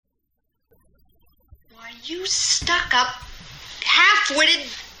Why, you stuck-up, half-witted,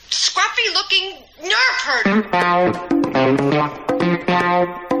 scruffy-looking nerve herder.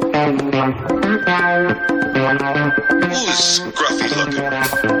 Who's scruffy-looking?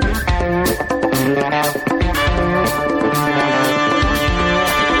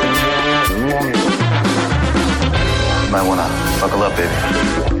 Might wanna buckle up, baby.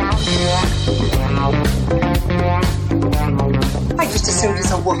 I just assumed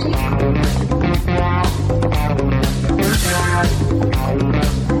he's a Wookiee.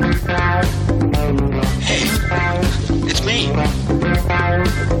 Hey, it's me.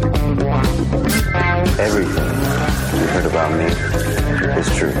 Everything you heard about me is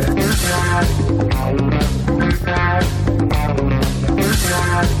true.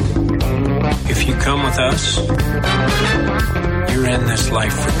 If you come with us, you're in this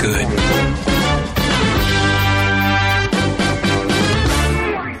life for good.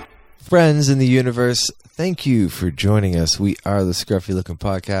 Friends in the universe, thank you for joining us. We are the Scruffy Looking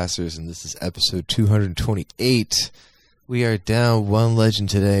Podcasters, and this is episode 228. We are down one legend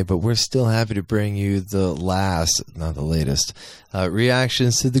today, but we're still happy to bring you the last, not the latest,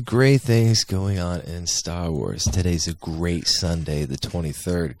 reactions to the great things going on in Star Wars. Today's a great Sunday, the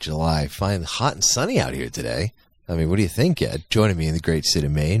 23rd of July. Finally hot and sunny out here today. I mean, what do you think, Ed? Joining me in the great city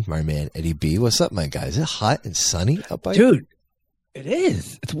of Maine, my man Eddie B. What's up, my guy? Is it hot and sunny up by Dude, it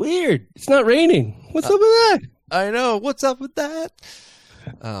is. It's weird. It's not raining. What's up with that? I know. What's up with that?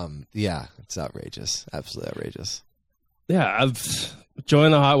 Yeah, it's outrageous. Absolutely outrageous. Yeah, I've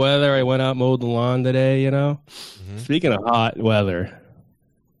enjoying the hot weather. I went out, mowed the lawn today, you know. Mm-hmm. Speaking of hot weather.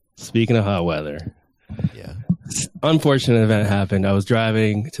 Yeah. Unfortunate event happened. I was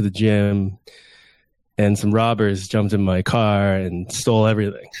driving to the gym and some robbers jumped in my car and stole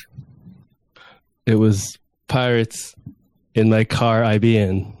everything. It was pirates in my car I be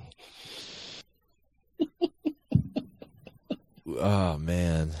in. Oh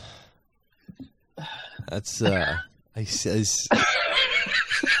man, that's I says.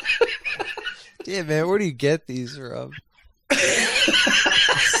 Yeah, man, where do you get these from?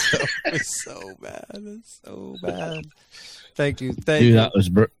 It's so bad. It's so bad. Thank you. Thank you. That was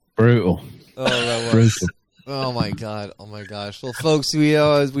brutal. Oh, that was Brutal. Oh my god! Oh my gosh! Well, folks,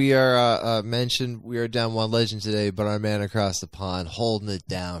 as we are mentioned, we are down one legend today, but our man across the pond holding it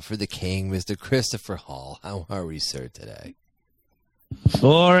down for the king, Mr. Christopher Hall. How are we, sir, today?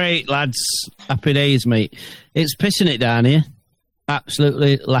 All right, lads. Happy days, mate. It's pissing it down here.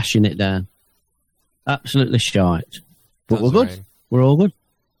 Absolutely lashing it down. Absolutely shite. But Sounds we're good. rain. We're all good.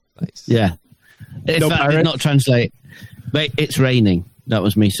 Nice. Yeah. If that did not translate, mate, it's raining. That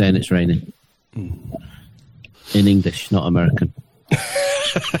was me saying it's raining. In English, not American.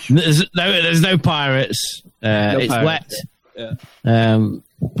 there's no pirates. It's pirates. wet. Yeah.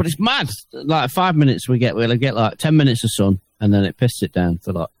 But it's mad. Like 5 minutes we'll get like 10 minutes of sun, and then it pisses it down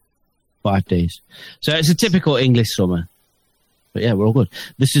for like 5 days. So it's a typical English summer. But yeah, we're all good.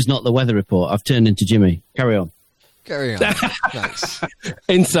 This is not the weather report. I've turned into Jimmy. Carry on. Carry on. Nice.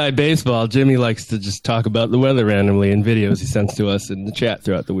 Inside baseball, Jimmy likes to just talk about the weather randomly in videos he sends to us in the chat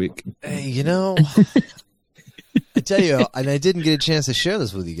throughout the week. Hey, you know, I tell you, and I didn't get a chance to share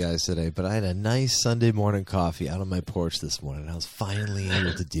this with you guys today, but I had a nice Sunday morning coffee out on my porch this morning. I was finally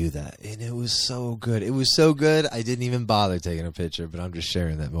able to do that, and it was so good. It was so good, I didn't even bother taking a picture, but I'm just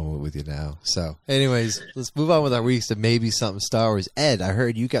sharing that moment with you now. So, anyways, let's move on with our weeks to maybe something Star Wars. Ed, I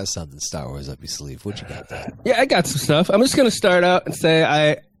heard you got something Star Wars up your sleeve. What you got there? Yeah, I got some stuff. I'm just going to start out and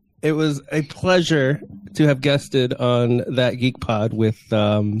say it was a pleasure to have guested on that Geek Pod with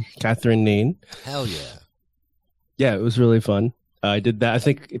Catherine Neen. Hell yeah. Yeah, it was really fun. I did that. I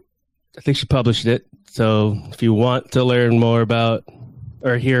think she published it. So if you want to learn more about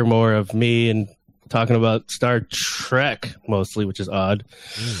or hear more of me and talking about Star Trek mostly, which is odd.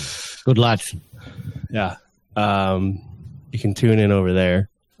 Good lads. Yeah. You can tune in over there.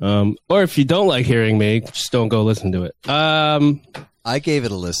 Or if you don't like hearing me, just don't go listen to it. I gave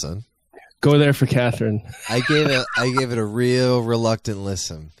it a listen. Go there for Catherine. I gave it a real reluctant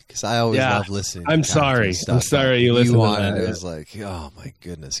listen because I always love listening. I'm to sorry. stuff I'm sorry you listened to wanted. that. It was like, oh my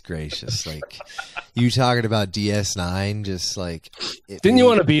goodness gracious! Like you talking about DS9, just like didn't you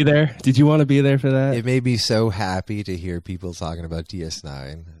want to be there? Did you want to be there for that? It made me so happy to hear people talking about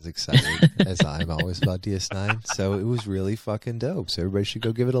DS9. As excited as I'm always about DS9. So it was really fucking dope. So everybody should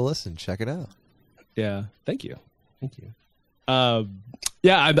go give it a listen. Check it out. Yeah. Thank you.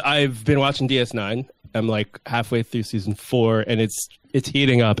 Yeah, I've been watching DS9. I'm like halfway through season 4, and it's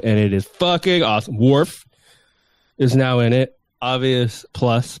heating up, and it is fucking awesome. Worf is now in it. Obvious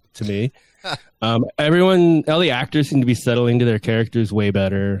plus to me. All the actors seem to be settling to their characters way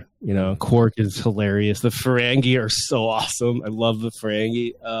better. You know, Quark is hilarious. The Ferengi are so awesome. I love the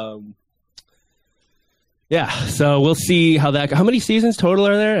Ferengi. Yeah, so we'll see how that. How many seasons total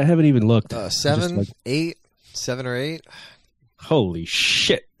are there? I haven't even looked. 7 or 8. Holy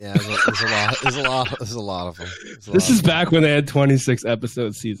shit! Yeah, there's a lot. There's a lot of them. This is back when they had 26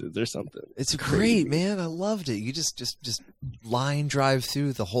 episode seasons or something. It's great, man. I loved it. You just line drive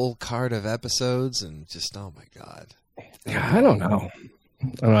through the whole card of episodes and just, oh my god. Yeah, I don't know.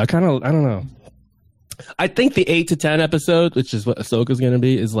 I don't know. I think the 8 to 10 episode, which is what Ahsoka's going to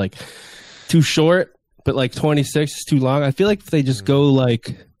be, is like too short, but like 26 is too long. I feel like if they just go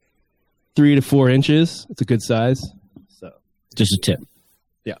like 3 to 4 inches, it's a good size. So just a tip.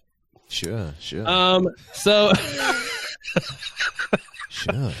 Yeah. Sure. So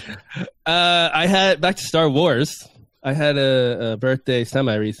sure. I had back to Star Wars. I had a birthday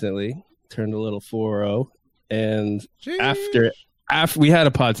semi recently, turned a little 4-0, and after we had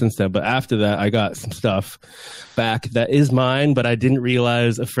a pod since then, but after that I got some stuff back that is mine, but I didn't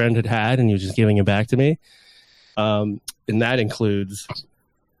realize a friend had, and he was just giving it back to me. And that includes,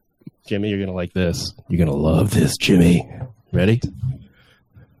 Jimmy, you're gonna like this. You're gonna love this, Jimmy. Ready?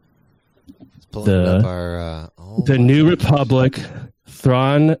 Pulling up our the New Republic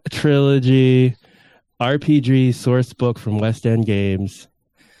Thrawn trilogy RPG source book from West End Games.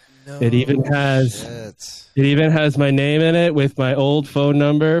 No It even has shit. It even has my name in it with my old phone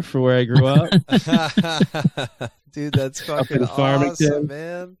number for where I grew up. Dude, that's fucking in Farmington. awesome,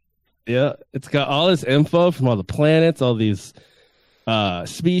 man. Yeah, it's got all this info from all the planets, all these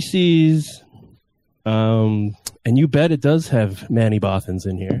species, and you bet it does have Manny Bothans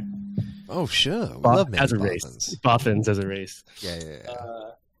in here. Oh, sure. We love Manny as a Bothans. race. Bothans as a race. Yeah.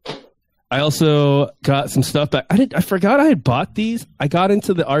 I also got some stuff back. I forgot I had bought these. I got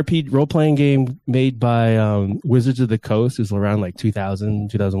into the RP role-playing game made by Wizards of the Coast. It was around like 2000,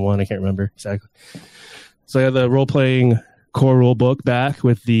 2001. I can't remember exactly. So I had the role-playing core rule book back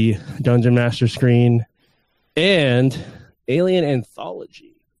with the Dungeon Master screen and Alien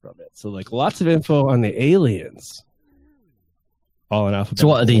Anthology from it. So like lots of info on the aliens. All in alphabetical So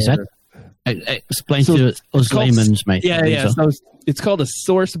what are these? order. Explain So to it's us called- layman's, mate. Yeah, what these yeah. are. So it's called a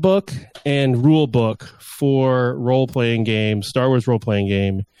source book and rule book for role-playing game, Star Wars role-playing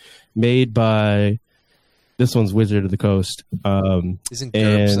game, made by this one's Wizard of the Coast. Isn't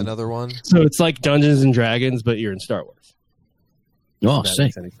GURPS and- another one? So it's like Dungeons and Dragons, but you're in Star Wars. Oh, If that sick.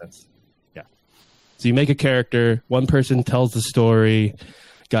 makes any sense. Yeah. So you make a character. One person tells the story,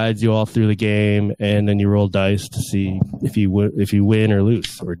 guides you all through the game, and then you roll dice to see if you win or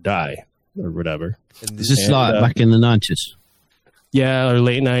lose or die or whatever. And Is this And, like back in the 90s? Yeah, or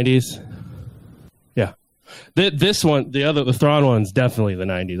late 90s. Yeah. This one, the Thrawn one's definitely the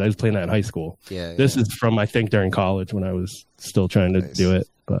 90s. I was playing that in high school. yeah, This is from, I think, during college when I was still trying to Nice. do it.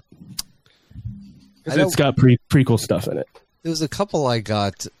 But I know- it's got prequel stuff in it. There was a couple I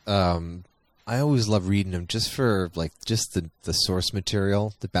got. I always love reading them just for like just the source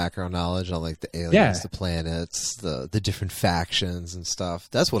material, the background knowledge on like the aliens, Yeah. the planets, the different factions and stuff.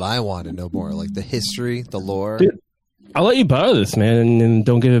 That's what I want to know more, like the history, the lore. Dude, I'll let you borrow this, man, and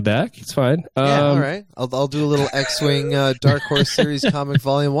don't give it back. It's fine. Yeah, all right. I'll do a little X-Wing Dark Horse series comic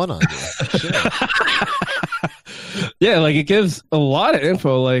volume 1 on you. Sure. Yeah, like it gives a lot of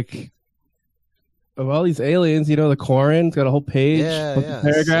info, like of all these aliens. You know, the Quarren's got a whole page, Yeah, bunch of yeah,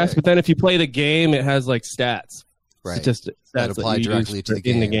 paragraphs. sick. but then if you play the game, it has like stats, Right. statistics That stats apply you directly use to the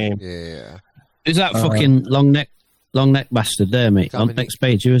in game. the game. Yeah. Is that fucking long neck bastard there, mate? On Comedy- next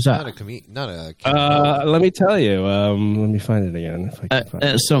page, who is Not that? a Let me tell you. Let me find it again. If I can find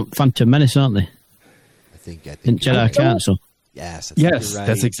it. It's some Phantom Menace, aren't they? I think In Jedi Council. yes. I think Yes, you're right.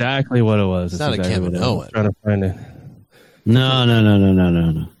 that's exactly what it was. It's That's not a exactly what it was. Kaminoan. Trying to find it.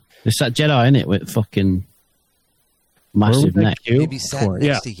 No. It's that Jedi in it with fucking massive Where was neck. that cube? Maybe sat Corn.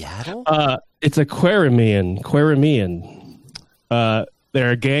 next to Yaddle. It's a Quarremian. There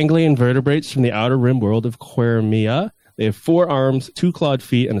are ganglion vertebrates from the outer rim world of Quaremia. They have 4 arms, 2 clawed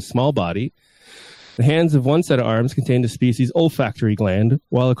feet, and a small body. The hands of one set of arms contain the species' olfactory gland,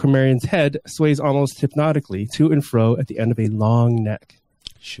 while a Quamarian's head sways almost hypnotically to and fro at the end of a long neck.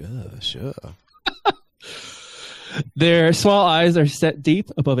 Sure. Their small eyes are set deep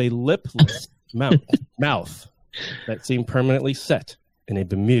above a lipless mouth that seem permanently set in a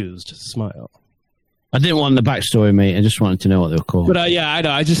bemused smile. I didn't want the backstory, mate. I just wanted to know what they were called. But yeah, I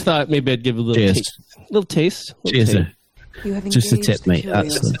know. I just thought maybe I'd give a little Cheers. taste. Cheers. taste. You have Just a engaged tip, mate. the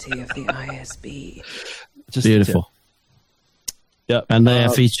That's curiosity of the ISB. Just a Beautiful. tip. Yep. And they are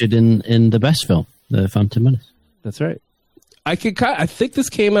featured in the best film, The Phantom Menace. That's right. I think this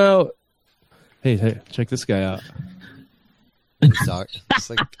came out Hey, check this guy out. It's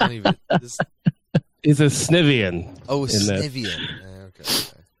like I don't even. This, He's a Snivian. oh, in this. Snivian.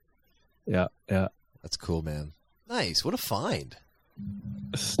 Okay. Yeah. That's cool, man. Nice. What a find.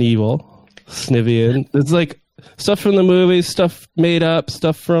 Sneeble, Snivian. It's like stuff from the movies, stuff made up,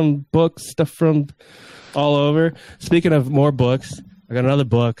 stuff from books, stuff from all over. Speaking of more books, I got another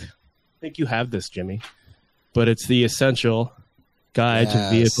book. I think you have this, Jimmy, but it's the Essential Guide to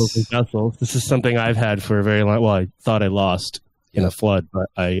Vehicles and Vessels. This is something I've had for a very long. Well, I thought I lost in a flood, but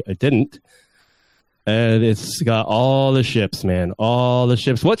I didn't. And it's got all the ships, man. All the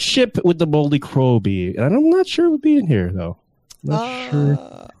ships. What ship would the Moldy Crow be? And I'm not sure it would be in here, though. Not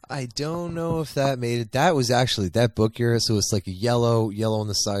sure. I don't know if that made it. That was actually that book here. So it's like a yellow on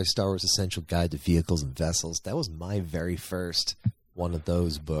the side. Star Wars Essential Guide to Vehicles and Vessels. That was my very first one of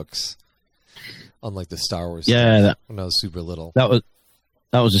those books. Unlike the Star Wars. Yeah, when I was super little.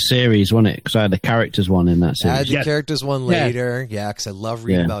 That was a series, wasn't it? Because I had the characters one in that I series. had the Yes. characters one later. Yeah, because I love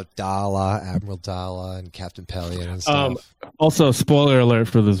reading Yeah. about Dala, Admiral Dala, and Captain Pelion and stuff. Also, spoiler alert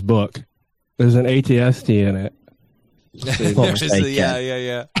for this book. There's an ATST in it.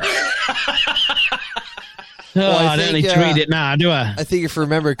 Yeah. Oh, I I don't think, need to read it now, do I? I think if you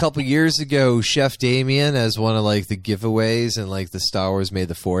remember a couple years ago, Chef Damien, as one of like the giveaways and like the Star Wars May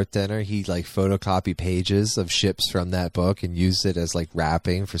the 4th dinner, he like photocopied pages of ships from that book and used it as like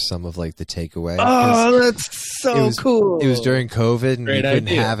wrapping for some of like the takeaway. Oh, that's so cool. It was during COVID and Great we couldn't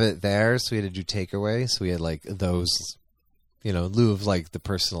idea. have it there, so we had to do takeaway. So we had like those, in lieu of like the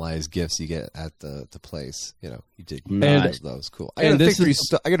personalized gifts you get at the place. You did Nice. that was cool. and this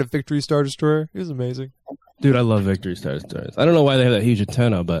I got a Victory Star Destroyer. It was amazing. Dude, I love Victory Star Destroyers. I don't know why they have that huge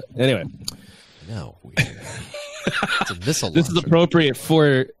antenna, but anyway. No, it's a missile This is launcher. appropriate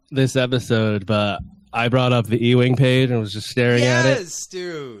for this episode, but I brought up the E-Wing page and was just staring at it. Yes,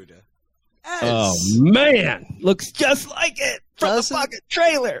 dude. Yes. Oh, man. Looks just like it from Doesn't- the fucking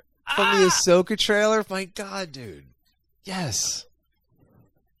trailer. From the Ahsoka trailer? My God, dude. Yes.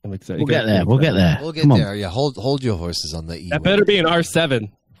 I'm excited. We'll get there. We'll get there. We'll get Come on. there. Yeah, hold your horses on the E. That better be an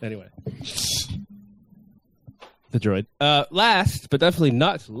R7. Anyway. The droid. Last, but definitely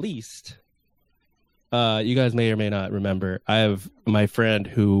not least, you guys may or may not remember, I have my friend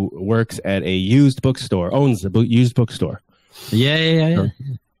who works at a used bookstore, owns a used bookstore. Yeah.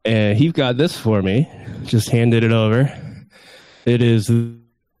 And he got this for me. Just handed it over. It is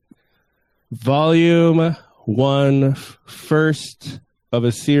Volume 1, first of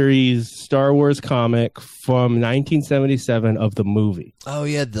a series Star Wars comic from 1977 of the movie. Oh,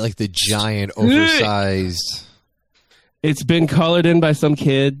 yeah, like the giant, oversized. It's been colored in by some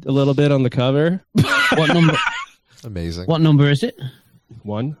kid a little bit on the cover. What number? Amazing. What number is it?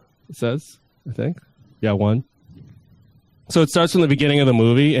 1, it says, I think. Yeah, 1. So it starts from the beginning of the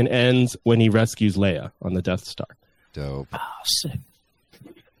movie and ends when he rescues Leia on the Death Star. Dope. Oh, sick.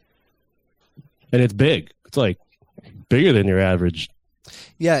 And it's big. It's like bigger than your average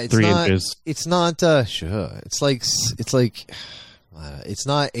Yeah, it's 3 not. inches. It's not. Sure. It's like. It's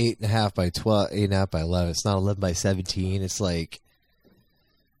not 8.5 by 12, 8.5 by 11. It's not 11 by 17. It's like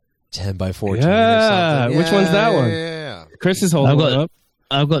 10 by 14 or Yeah, something. which one's that one? Yeah. Chris is holding it up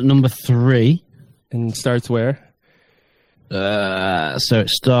I've got number 3. and starts where? So it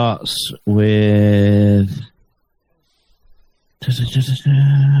starts with.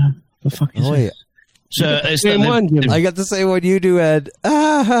 The fuck is Oh, it? wait. So it's Same one, Jimmy. I got the same one you do, Ed.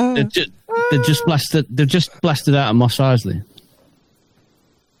 Ah. They've just blasted out of Mos Eisley.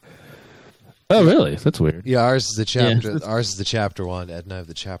 Oh, really? That's weird. Yeah, ours is the chapter. Yeah. Ours is the chapter 1. Ed and I have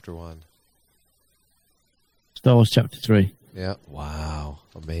the chapter 1. Star Wars Chapter 3. Yeah. Wow.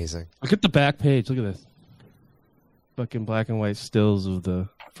 Amazing. Look at the back page. Look at this. Fucking black and white stills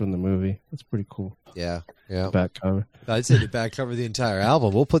from the movie. That's pretty cool. Yeah. Yeah. Back cover. I'd say the back cover of the entire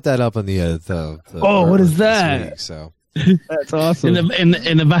album. We'll put that up on the Oh, what is artwork this that? week, so That's awesome. In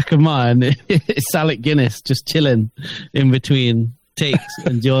the back of mine, it's Alec Guinness just chilling in between takes,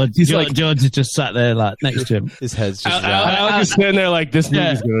 and George is just sat there like next to him. his head's just Alec is standing there like, this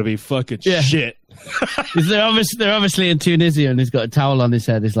movie's going to be fucking shit. They're obviously in Tunisia, and he's got a towel on his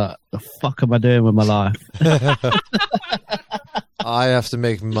head. He's like, "The fuck am I doing with my life?" I have to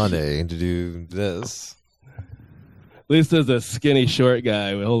make money to do this. At least there's a skinny short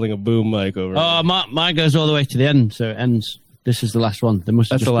guy holding a boom mic over. Oh, mine goes all the way to the end, so it ends. This is the last one. They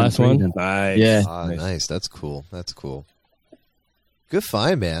must have That's the just last been one? three Nice. Yeah. Ah, nice. That's cool. That's cool. Good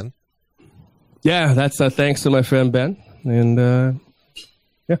find, man. Yeah, that's thanks to my friend Ben. And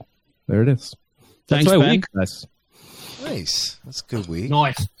yeah, there it is. That's Thanks, my Ben. week, guys. Nice. That's a good week.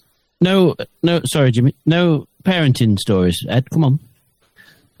 Nice. No, sorry, Jimmy. No parenting stories, Ed. Come on.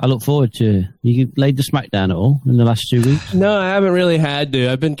 I look forward to. You laid the smackdown at all in the last 2 weeks? No, I haven't really had to.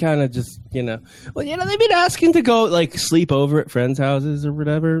 I've been kind of just, well, they've been asking to go like sleep over at friends' houses or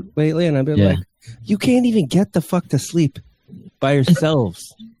whatever lately, and I've been like, you can't even get the fuck to sleep by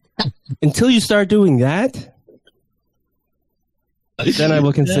yourselves until you start doing that. Then I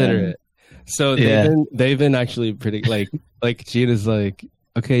will consider it. So they've been actually pretty like Gina's like,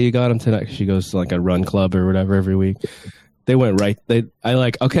 okay, you got him tonight. She goes to like a run club or whatever every week. They went right.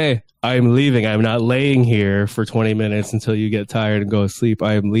 Okay, I'm leaving. I'm not laying here for 20 minutes until you get tired and go to sleep.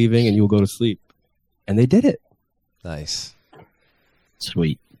 I am leaving and you'll go to sleep. And they did it. Nice.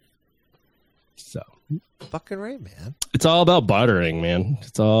 Sweet. So. Fucking right, man. It's all about bartering, man.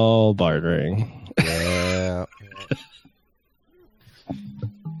 It's all bartering. Yeah.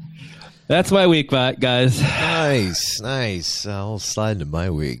 That's my week, guys. Nice. I'll slide into my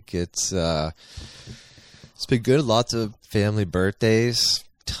week. It's been good. Lots of family birthdays.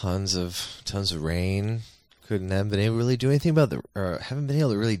 Tons of rain. Haven't been able to really do anything haven't been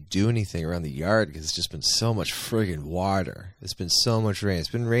able to really do anything around the yard because it's just been so much friggin' water. It's been so much rain. It's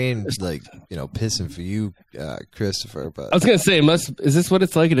been rain like pissing for you, Christopher. But I was gonna say, is this what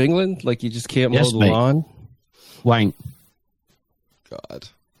it's like in England? Like you just can't mow the lawn? Wank. God.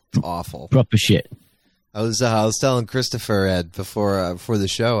 It's awful. Proper shit. I was telling Christopher, Ed, before the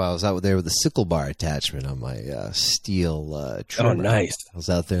show, I was out there with a sickle bar attachment on my steel trimmer. Oh, nice. I was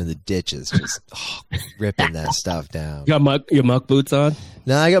out there in the ditches just ripping that stuff down. You got your muck boots on?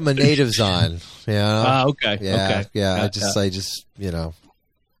 No, I got my natives on. Okay. Yeah, okay. yeah. I just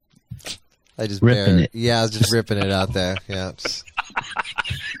ripping it. Yeah, I was just ripping it out there. Yeah.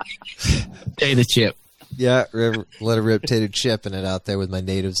 Potato chip. Yeah, let a rip tater chip in it out there with my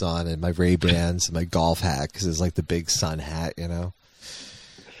natives on and my Ray-Bans and my golf hat because it's like the big sun hat,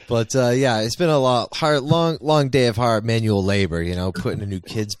 But it's been a long day of hard manual labor, putting a new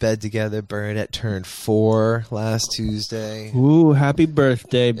kid's bed together. Bernadette turned 4 last Tuesday. Ooh, happy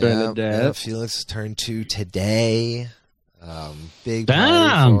birthday, Bernadette. Yeah, Felix turned 2 today. Big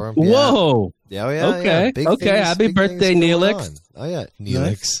Damn. party for him. Whoa. Yeah, yeah. Okay. Big okay. things, Happy big birthday, things going Neelix. on. Oh yeah,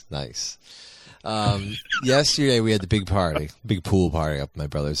 Neelix. Nice. Yesterday we had the big pool party up at my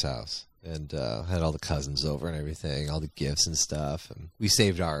brother's house, and had all the cousins over and everything, all the gifts and stuff, and we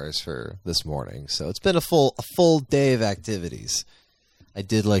saved ours for this morning. So it's been a full day of activities. I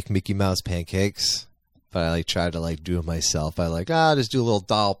did like Mickey Mouse pancakes, but I tried to do it myself. I just do a little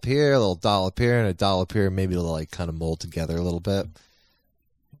dollop here, a little dollop here, and a dollop here. Maybe it'll kind of mold together a little bit.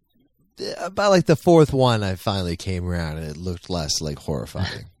 About the fourth one, I finally came around, and it looked less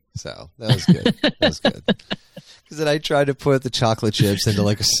horrifying. So that was good. Because then I tried to put the chocolate chips into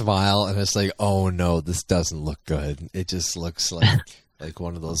a smile, and it's oh no, this doesn't look good. It just looks like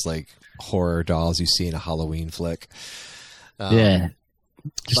one of those horror dolls you see in a Halloween flick.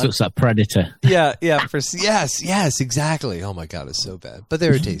 Just looks like Predator. Yeah. Yes, exactly. Oh my God, it's so bad, but they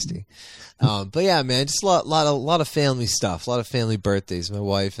were tasty. But yeah, man, just a lot of family stuff, a lot of family birthdays. My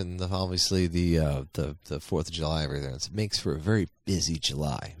wife and obviously the 4th of July, everything. It makes for a very busy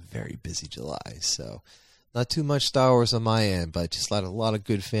July. So not too much Star Wars on my end, but just a lot of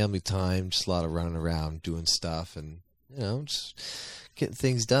good family time, just a lot of running around doing stuff, and just getting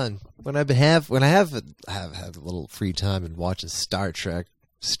things done. When I have had a little free time and watching Star Trek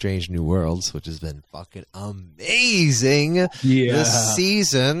Strange New Worlds, which has been fucking amazing this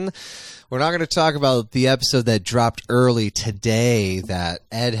season. We're not going to talk about the episode that dropped early today that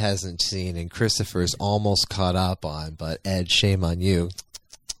Ed hasn't seen and Christopher's almost caught up on, but Ed, shame on you.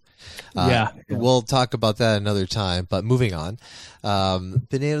 We'll talk about that another time, but moving on.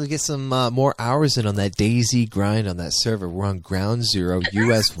 Been able to get some more hours in on that DayZ grind on that server. We're on Ground Zero,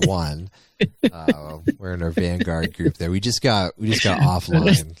 US 1. We're in our Vanguard group there. We just got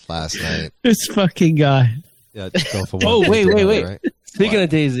offline last night. This fucking guy. Yeah, just go for one. Oh, wait. Right? Speaking of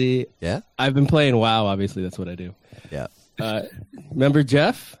DayZ, yeah, I've been playing WoW. Obviously, that's what I do. Yeah. Remember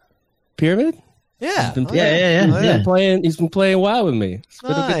Jeff Pyramid? Yeah. He's been playing WoW with me. It's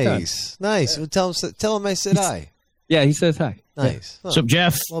been a good time. Nice. Well, tell him I said hi. Yeah, he says hi. Nice. What's up,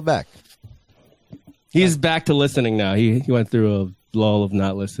 Jeff? Well, back. He's back to listening now. He went through a lull of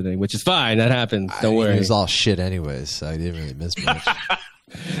not listening, which is fine. That happens. Don't worry. It was all shit anyways, so I didn't really miss much.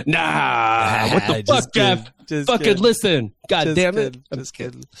 Nah, what the fuck, Jeff? Fucking listen. God damn it. Just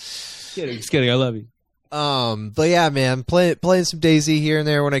kidding. Just kidding. I love you. But yeah, man, playing some DayZ here and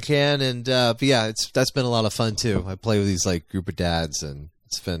there when I can, and but yeah, that's been a lot of fun too. I play with these group of dads, and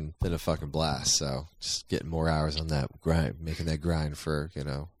it's been a fucking blast. So just getting more hours on that grind, making that grind for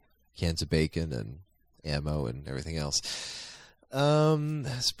cans of bacon and ammo and everything else.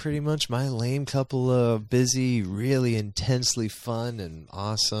 That's pretty much my lame couple of busy, really intensely fun and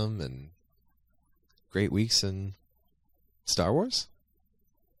awesome and great weeks in Star Wars?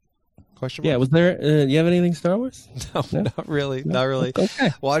 Question mark? Yeah, was there? You have anything Star Wars? No, not really. Not really. Okay.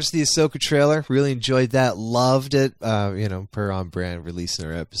 Watched the Ahsoka trailer. Really enjoyed that. Loved it. Per on brand releasing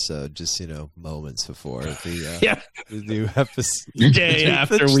our episode just, moments before the new episode. Day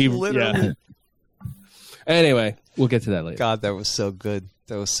after we. Yeah. Anyway, we'll get to that later. God, that was so good.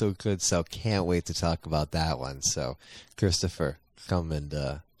 That was so good. So can't wait to talk about that one. So, Christopher, come and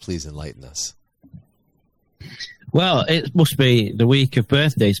please enlighten us. Well, it must be the week of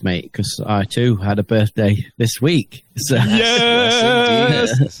birthdays, mate, because I too had a birthday this week. So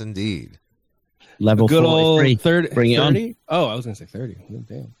Yes, indeed. Level Good 43. old 30. Bring it 30? on. Oh, I was going to say 30. Oh,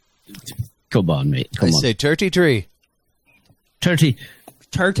 damn. Come on, mate. Come I on. say 33. 30.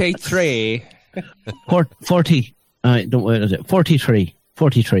 33. 40. Don't wait, is it? 43.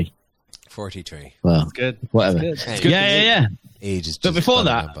 43. 43. Well, Good. whatever. It's good. It's Hey, good. Yeah. Age is just But before a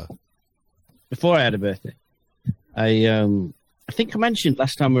that- number. Before I had a birthday, I think I mentioned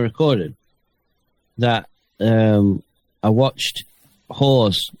last time we recorded that I watched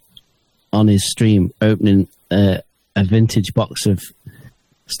Hawes on his stream opening a vintage box of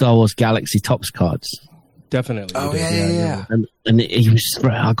Star Wars Galaxy Topps cards. Definitely. Oh, you did. yeah. And he was,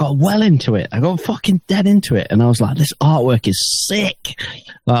 I got well into it. I got fucking dead into it. And I was like, this artwork is sick.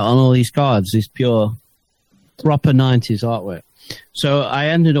 Like on all these cards, this pure, proper 90s artwork. So I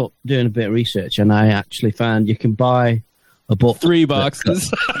ended up doing a bit of research and I actually found you can buy a book. 3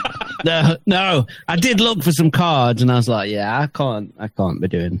 boxes. No, I did look for some cards and I was like, yeah, I can't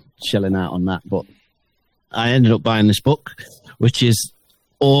be shelling out on that. But I ended up buying this book, which is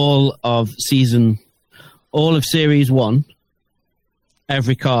all of series 1,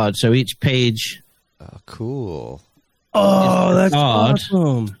 every card. So each page. Oh, cool. Oh, that's card.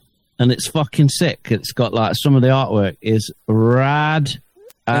 awesome. And it's fucking sick. It's got like some of the artwork is rad.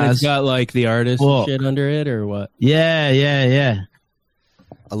 And it's got like the artist book. shit under it or what? Yeah.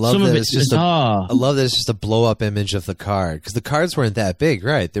 I love Some that of it's it's just bizarre. I love that it's just a blow up image of the card because the cards weren't that big,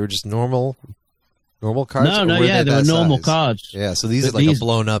 right? They were just normal cards. No, or were they were that normal size? cards. Yeah, so these But are like these- a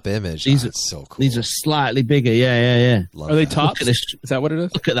blown up image. these It's so cool. These are slightly bigger. Yeah. Love Are they that. tops? Look at this. Is that what it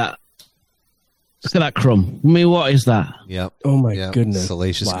is? Look at that. Look at that crumb. I mean, what is that? Yep. Oh my Yep. goodness.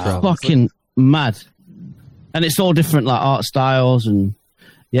 Salacious Wow. crumbs. Fucking mad. And it's all different like art styles and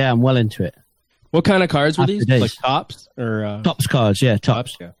yeah, I'm well into it. What kind of cards were Happy these? days. Like tops or Tops cards, yeah,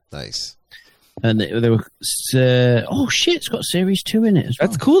 tops. Yeah. Nice. And they were oh shit, it's got series 2 in it as well.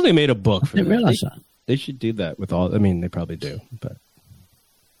 That's cool. They made a book I for didn't that. realize that. They should do that with all. I mean, they probably do. But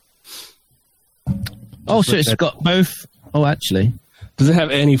Oh, so look it's at- got both. Oh, actually, does it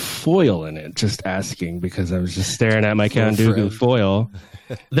have any foil in it? Just asking because I was just staring at my Count Dooku friend. foil.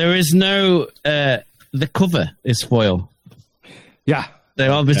 there is no. The cover is foil. Yeah.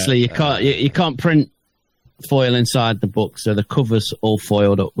 So obviously you can't print foil inside the book, so the cover's all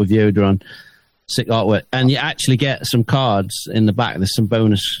foiled up with Yoda on. Sick artwork, and you actually get some cards in the back. There's some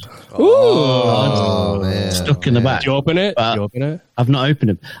bonus Oh, man. stuck in the back. Did you open it? But- Did you open it? I've not opened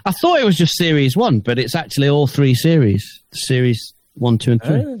them. I thought it was just series 1, but it's actually all 3 series. Series 1, 2, and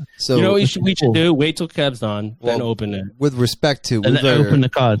 3. So You know what we should do? Wait till Kev's on, then Well, open it. with respect to And then open the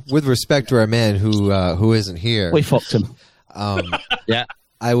card. with respect to our man who isn't here, We fucked him. Yeah.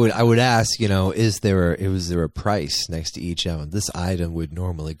 I would ask, is there a price next to each item? This item would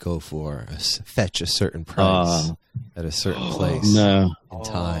normally go for fetch a certain price at a certain place No. in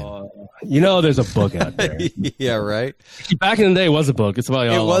time. There's a book out there. Yeah, right. Back in the day, it was a book. It's about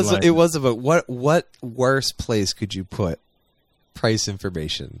It was about what worse place could you put price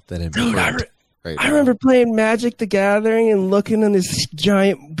information than in Dude, print right I now? remember playing Magic the Gathering and looking in this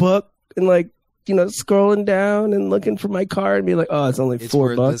giant book and scrolling down and looking for my card and be like, oh, it's only It's $4.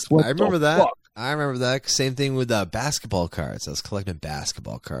 worth this. What I remember the that. fuck? I remember that. Same thing with basketball cards. I was collecting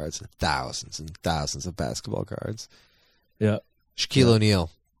basketball cards, thousands and thousands of basketball cards. Yeah. Shaquille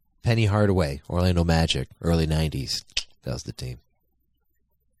O'Neal, Penny Hardaway, Orlando Magic, early 90s. That was the team.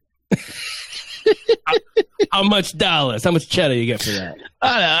 How much dollars? How much cheddar you get for that?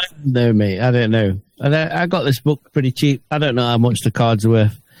 I don't know, mate. I don't know. I got this book pretty cheap. I don't know how much the cards are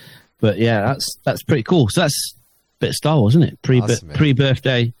worth. But yeah, that's pretty cool. So that's a bit of Star Wars, isn't it? Awesome, man.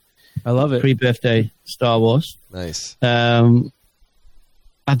 Pre-birthday I love it. Star Wars. Nice.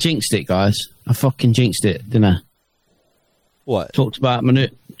 I jinxed it, guys. I fucking jinxed it, didn't I? What? Talked about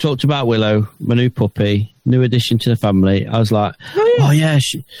Willow, my new puppy, new addition to the family. I was like, oh yeah,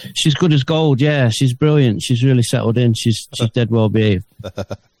 she's good as gold. Yeah, she's brilliant. She's really settled in. She's dead well behaved.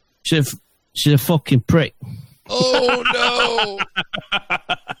 She's a fucking prick. Oh no!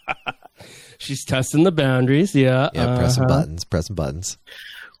 She's testing the boundaries. Yeah. Yeah, pressing buttons.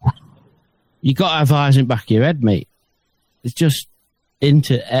 You got to have eyes in the back of your head, mate. It's just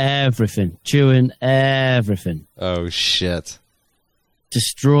into everything, chewing everything, Oh shit!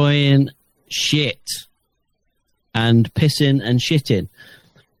 destroying shit, and pissing and shitting.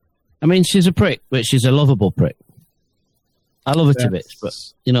 I mean, she's a prick, but she's a lovable prick. I love her to bits, but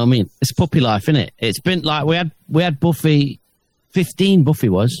you know what I mean? It's puppy life, isn't it? It's been like we had Buffy, 15 Buffy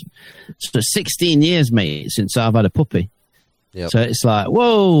was. So 16 years, mate, since I've had a puppy. Yep. So it's like,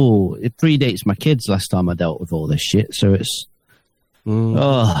 whoa, it predates my kids last time I dealt with all this shit. So it's, Does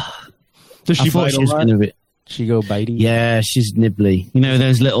I she thought bite she a was lot? going to be, She go bitey? yeah, she's nibbly. You know,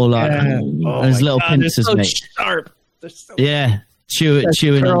 those little, like, those little pincers, they're so mate. sharp. They're so Yeah, chewing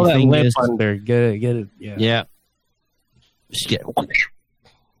curl on that lip fingers. under. Get it. Yeah. Yeah. Just get, know what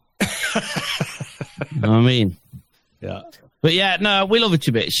I mean? Yeah. But yeah, no, we love her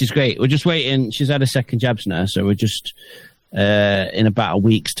to bits. She's great. We're just waiting. She's had a second jabs now, so we're just in about a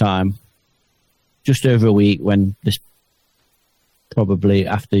week's time, just over a week, when this probably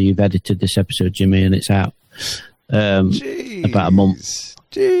after you've edited this episode, Jimmy, and it's out. About a month.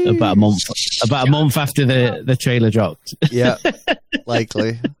 Jeez. About a month after the trailer dropped. Yeah,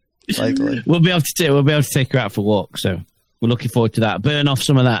 likely. We'll be able to take her out for a walk. So we're looking forward to that. Burn off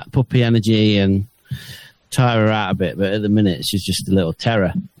some of that puppy energy and tire her out a bit. But at the minute, she's just a little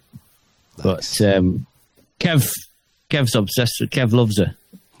terror. Nice. But Kev's obsessed with. Kev loves her.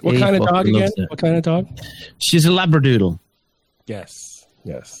 What He kind of dog fucking again? loves her. What kind of dog? She's a Labradoodle. Yes.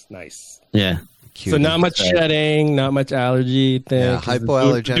 Nice. Yeah. Cutie. So not much shedding, not much allergy thing. Yeah, 'cause the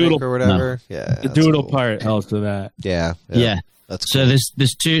hypoallergenic doodle- or whatever. Yeah, The that's doodle cool. part helps with that. Yeah, Yeah. that's So cool.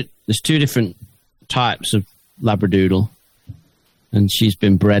 there's two different types of Labradoodle, and she's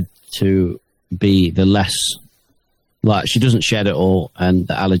been bred to be the less, like, she doesn't shed at all, and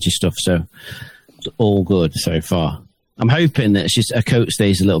the allergy stuff. So it's all good so far. I'm hoping that her coat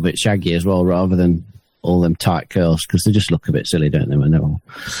stays a little bit shaggy as well, rather than all them tight curls, because they just look a bit silly, don't they? When they're all,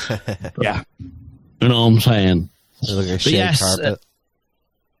 Yeah. you know what I'm saying? They look like a But shade yes, carpet.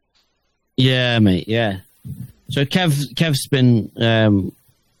 Yeah, mate. Yeah. So Kev's been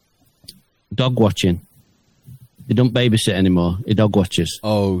dog watching. He don't babysit anymore. He dog watches.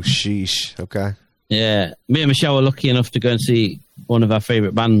 Oh, sheesh. Okay. Yeah. Me and Michelle were lucky enough to go and see one of our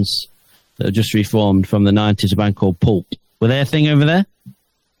favourite bands that have just reformed from the 90s, a band called Pulp. Were they a thing over there?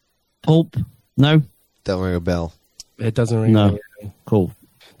 Pulp? No? Don't ring a bell. It doesn't ring. No. anything. Cool.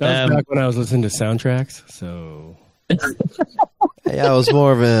 That was back when I was listening to soundtracks. So Yeah, I was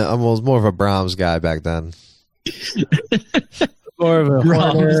more of a Brahms guy back then. more of a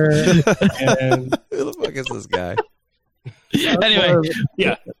horror. And Who the fuck is this guy? Anyway,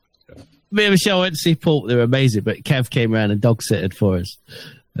 yeah. me and Michelle went to see Pulp. They were amazing, but Kev came around and dog sitted for us.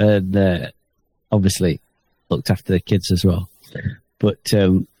 And obviously looked after the kids as well. But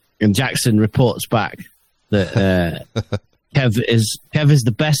and Jackson reports back that Kev is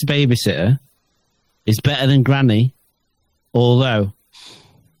the best babysitter. He's better than Granny, although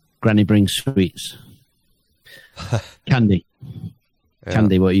Granny brings sweets. Candy. Yeah.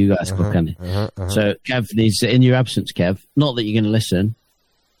 Candy, what you guys call candy. So Kev needs, in your absence, Kev, not that you're going to listen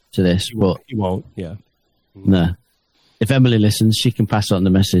to this, but You won't. Yeah. no. If Emily listens, she can pass on the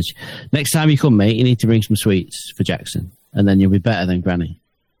message. Next time you come, mate, you need to bring some sweets for Jackson, and then you'll be better than Granny.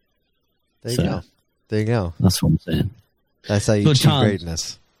 There you So- go. There you go. That's what I'm saying. That's how you Good achieve times.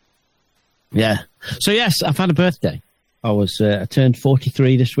 greatness. Yeah. So yes, I've had a birthday. I turned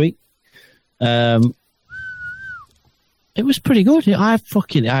 43 this week. It was pretty good. I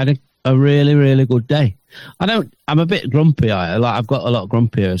had a really, really good day. I'm a bit grumpy. I've got a lot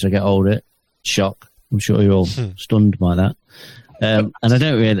grumpier as I get older. Shock. I'm sure you're all stunned by that. And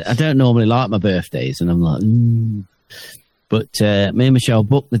I don't normally like my birthdays, and I'm like, But me and Michelle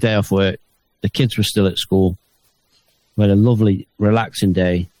booked the day off work. The kids were still at school. We had a lovely, relaxing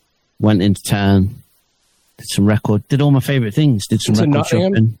day. Went into town, did all my favourite things. Did some record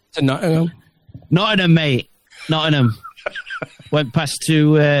shopping. To Nottingham. Nottingham, mate. Nottingham. Went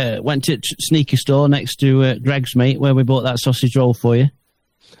to sneaker store next to Greg's, mate, where we bought that sausage roll for you.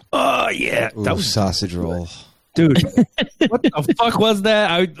 Oh yeah, Ooh, that was sausage roll. dude. What the fuck was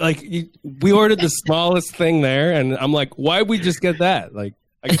that? We ordered the smallest thing there, and I'm like, why'd we just get that? Like,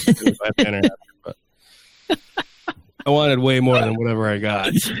 I guess it was at dinner, but I wanted way more than whatever I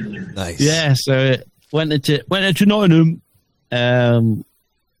got. Nice. Yeah, so went into Nottingham.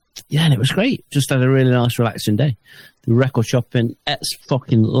 Yeah, and it was great. Just had a really nice, relaxing day. The record shopping, ate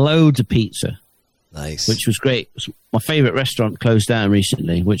fucking loads of pizza, Nice. which was great. My favourite restaurant closed down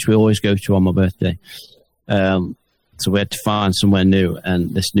recently, which we always go to on my birthday. So we had to find somewhere new,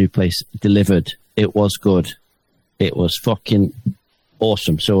 and this new place delivered. It was good. It was fucking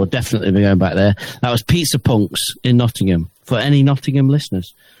awesome. So we'll definitely be going back there. That was Pizza Punks in Nottingham. For any Nottingham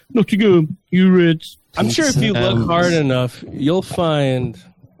listeners, Nottingham, you Reds. I'm sure if you look hard enough, you'll find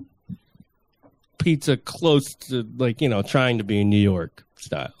pizza close to, like, you know, trying to be New York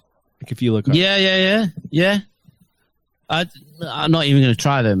style. Like if you look hard. Yeah. I'm not even going to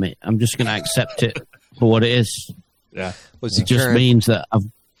try though, mate. I'm just going to accept it for what it is. Yeah. It just means that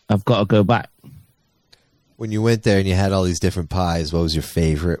I've got to go back. When you went there and you had all these different pies, what was your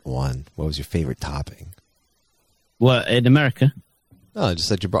favorite one? What was your favorite topping? What, in America? Oh, just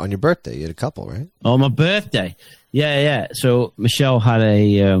that you brought on your birthday. You had a couple, right? Oh, my birthday. Yeah. So Michelle had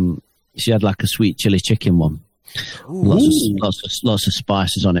she had like a sweet chili chicken one. Lots of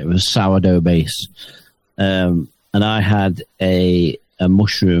spices on it. It was sourdough base. And I had a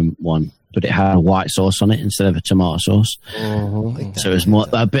mushroom one, but it had a white sauce on it instead of a tomato sauce. So it was more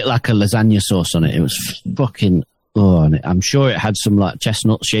a bit like a lasagna sauce on it. It was fucking and I'm sure it had some like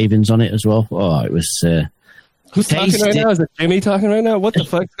chestnut shavings on it as well. Oh, it was who's talking right now? Is it Jimmy talking right now? What the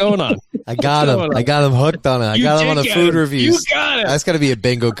fuck's going on? I got him. I got him hooked on it. I got him on the food reviews. You got it. That's got to be a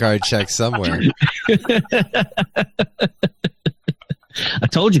bingo card check somewhere. I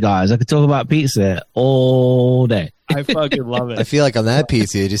told you guys I could talk about pizza all day. I fucking love it. I feel like on that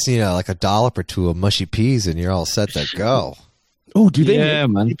pizza, you just need like a dollop or two of mushy peas, and you're all set to go. Oh, do they Yeah,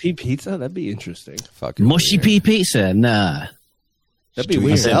 make man. pea pizza? That'd be interesting. Fucking Mushy weird. pea pizza? Nah. That'd be Do it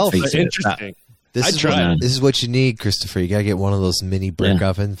weird. yourself. But interesting. This I'd is try what, it. this is what you need, Christopher. You gotta get one of those mini brick Yeah.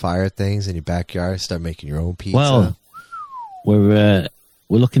 oven fire things in your backyard. Start making your own pizza. Well, we're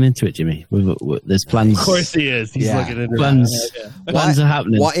looking into it, Jimmy. There's plans. Of course he is. He's Yeah. looking into Plans. that. Plans are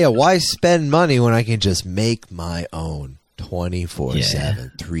happening. Why spend money when I can just make my own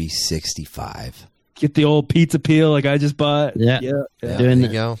 24/7, 365? Get the old pizza peel like I just bought. Yeah. Yeah, Doing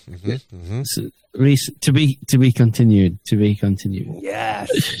there you it. go. To be continued. To be continued. Yes.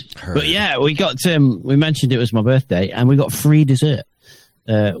 But yeah, we got we mentioned it was my birthday, and we got free dessert,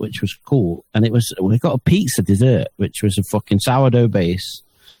 which was cool. And we got a pizza dessert, which was a fucking sourdough base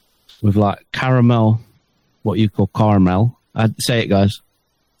with caramel, what you call caramel. I'd say it, guys.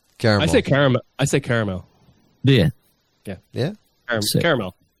 Caramel. I say caramel. Do you? Yeah.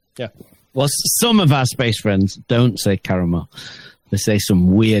 Caramel. Yeah. Well, some of our space friends don't say caramel. They say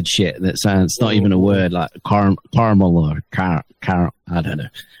some weird shit that sounds not even a word, like caramel or I don't know.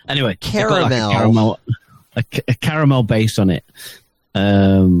 Anyway, it's got a caramel base on it,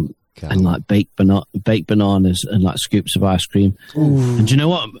 and like baked bananas and like scoops of ice cream. And do you know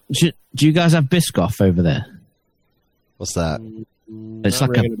what? Do you guys have Biscoff over there? What's that? It's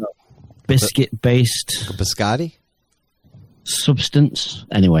like a biscuit-based Biscotti? substance.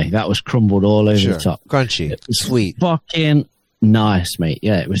 Anyway, that was crumbled all over the top. Crunchy. Sweet. Fucking nice, mate.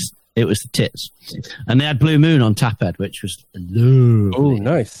 Yeah, it was the tits. And they had Blue Moon on Taphead, which was lovely. Oh,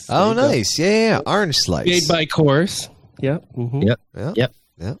 nice. Oh, nice. Yeah. Orange slice. Made by Course. Yep. Mm-hmm. Yep. Yeah.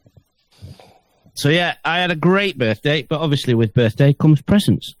 So yeah, I had a great birthday, but obviously with birthday comes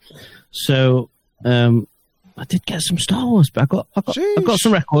presents. So I did get some Star Wars, but I got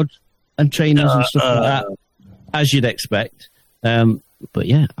some records and trainers and stuff like that, as you'd expect. But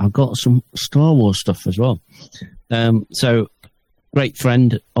yeah, I got some Star Wars stuff as well. So great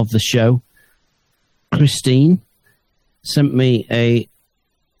friend of the show, Christine, sent me a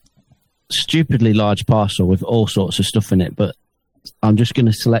stupidly large parcel with all sorts of stuff in it, but I'm just going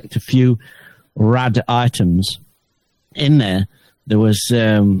to select a few rad items. In there was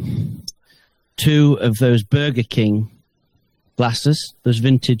 2 of those Burger King glasses, those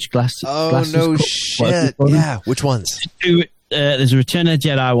vintage glasses. Oh, no shit. Yeah. Which ones? There's a Return of the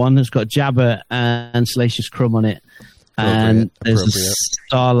Jedi one that's got Jabba and Salacious Crumb on it. And there's a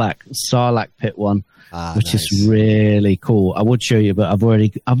Sarlacc pit one, which is really cool. I would show you, but I've already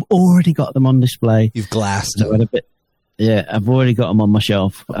got them on display. You've glassed them. I've already got them on my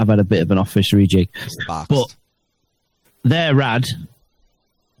shelf. I've had a bit of an office rejig. Boxed. But they're rad.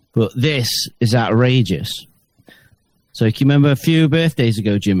 But this is outrageous. So can you remember a few birthdays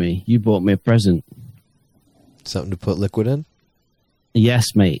ago, Jimmy, you bought me a present? Something to put liquid in?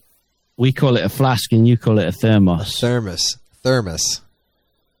 Yes, mate. We call it a flask and you call it a thermos. Thermos.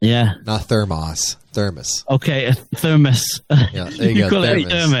 Yeah. Not thermos. Thermos. Okay, a thermos. Yeah, there you go. Call it a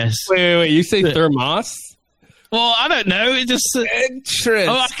thermos. Wait. You say thermos? Well, I don't know. It just. I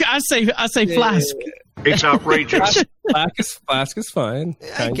say flask. It's outrageous. Flask is fine.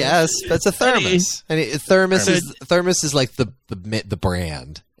 I guess that's a thermos. And thermos is like the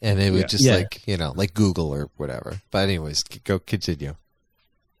brand, and it was just like like Google or whatever. But anyways, go continue.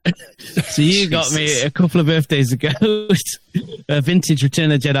 So you got me a couple of birthdays ago a vintage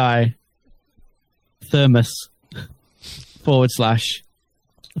Return of the Jedi thermos /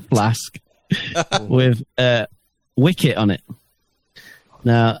 flask with Wicket on it.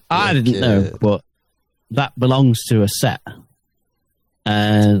 Now, I didn't know, but that belongs to a set.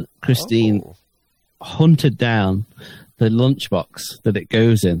 And Christine hunted down the lunchbox that it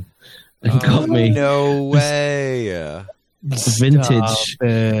goes in and got me No way. vintage.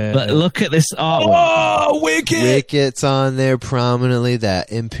 But look at this artwork. Oh, Wicket's on there prominently.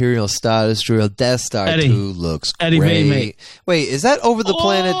 That Imperial Star Destroyer Death Star Eddie. 2 looks Eddie V, great. mate. Wait, is that over the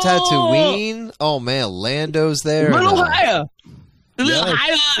planet Tatooine? Oh man, Lando's there. A little now. higher. A little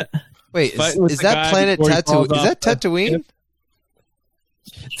higher. Wait, Fighting with is the that guy planet before he falls Tatooine? Is off that the Tatooine?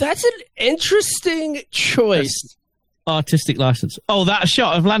 That's an interesting choice. Artistic license. Oh, that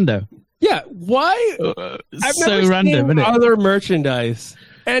shot of Lando. Yeah, why? I've so never random, seen isn't it? other merchandise.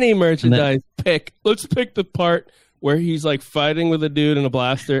 Any merchandise. Let's pick the part where he's like fighting with a dude in a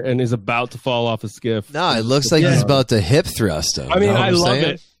blaster and is about to fall off a skiff. No, it looks like he's about to hip thrust him. I mean, You know what I I'm love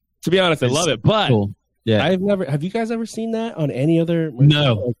saying? it. To be honest, I love it. But Cool. Yeah. have you guys ever seen that on any other?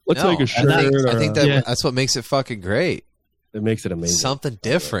 No. Looks No, like a shirt. I think that Yeah. that's what makes it fucking great. it makes it amazing. Something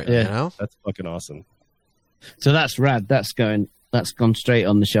different, Yeah. you know? That's fucking awesome. So that's rad. That's gone straight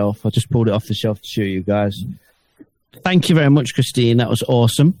on the shelf. I just pulled it off the shelf to show you guys. Thank you very much, Christine. That was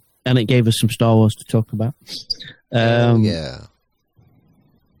awesome. And it gave us some Star Wars to talk about. Yeah.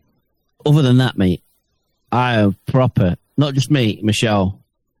 Other than that, mate, I am proper, not just me, Michelle,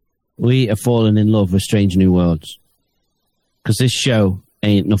 we are falling in love with Strange New Worlds. Because this show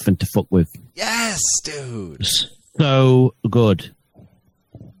ain't nothing to fuck with. Yes, dude. So good.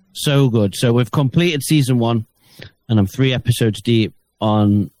 So good. So we've completed season 1, and I'm 3 episodes deep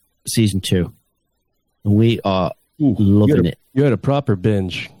on season 2. And we are loving it. You had a proper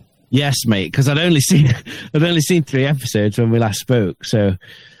binge. Yes, mate, because I'd only seen 3 episodes when we last spoke. So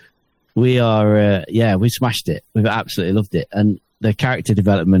we are, we smashed it. We've absolutely loved it, and the character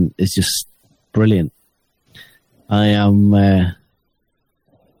development is just brilliant. I am, I'm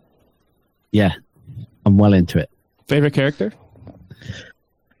well into it. Favorite character?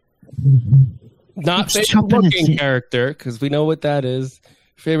 Not Keeps favorite chopping looking it. character, because we know what that is.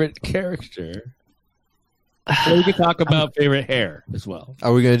 Favorite character. So we can talk about favorite hair as well.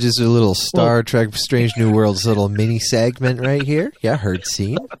 Are we going to just do a little Star Trek Strange New Worlds little mini segment right here? Yeah, heard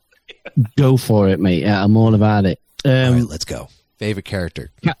scene. Go for it, mate. Yeah, I'm all about it. All right, let's go. Favorite character.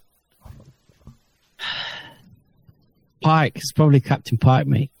 Pike. It's probably Captain Pike,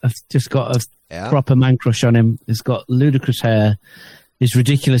 mate. I've just got a Yeah. proper man crush on him. He's got ludicrous hair. He's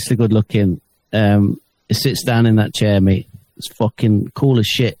ridiculously good looking. He sits down in that chair, mate. It's fucking cool as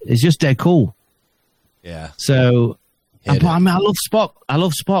shit. It's just dead cool. Yeah. So, Hit but I mean, I love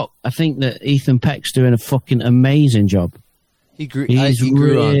Spock. I think that Ethan Peck's doing a fucking amazing job. He grew. He's he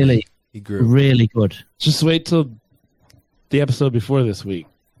grew on me. really, He grew. really good. Just wait till the episode before this week.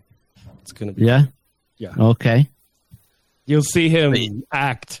 It's gonna be. Yeah. Yeah. Okay. You'll see him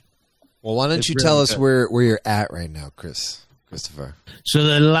act. Well, why don't It's you really tell us good. where you're at right now, Christopher? So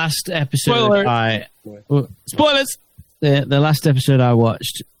the last episode Spoiler. spoilers. The last episode I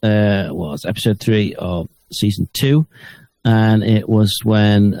watched was episode 3 of season 2, and it was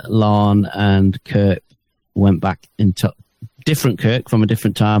when Lon and Kirk went back into different Kirk from a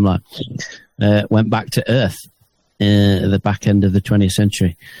different timeline, went back to Earth at the back end of the 20th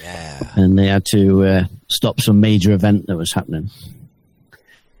century, and they had to stop some major event that was happening,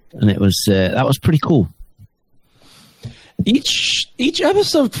 and it was that was pretty cool. Each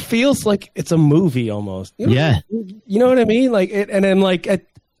episode feels like it's a movie almost. You know, Yeah. You know what I mean? Like it, and then like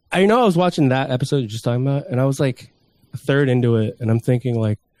I know I was watching that episode you're just talking about, and I was like a third into it, and I'm thinking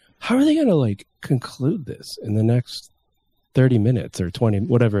like, how are they gonna like conclude this in the next 30 minutes or 20,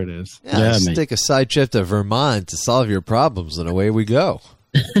 whatever it is? Yeah, Yeah, just mate. take a side trip to Vermont to solve your problems, and away we go.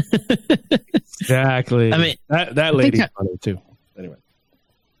 Exactly. I mean, that lady's funny too. Anyway,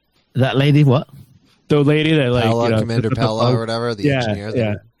 That lady, what? the lady that like Pella, you know, Commander the Pella, bunk- or whatever, the Yeah, engineer,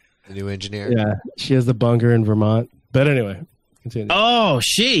 yeah. the new engineer. Yeah, she has the bunker in Vermont. But anyway, continue. Oh,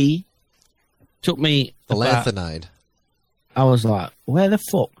 she took me. The about- lanthanide. I was like, where the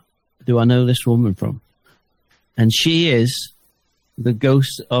fuck do I know this woman from? And she is the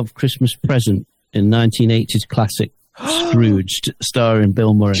ghost of Christmas Present in 1980s classic Scrooged, starring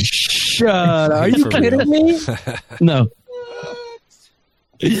Bill Murray. Shut up. Are you For kidding real. me? No.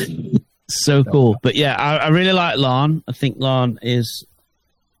 So cool. But yeah, I really like Lon. I think Lon is.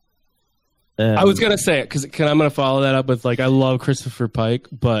 I was gonna say it because I'm gonna follow that up with like I love Christopher Pike,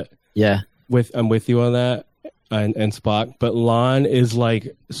 but Yeah. I'm with you on that. and Spock, but Lon is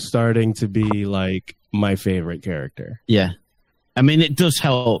like starting to be like my favorite character. Yeah. I mean, it does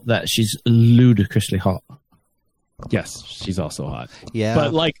help that she's ludicrously hot. Yes, she's also hot. Yeah.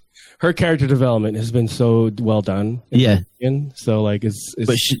 But like her character development has been so well done. So like it's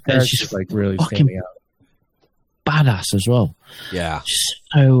but she's like really fucking standing out. Badass as well. Yeah. She's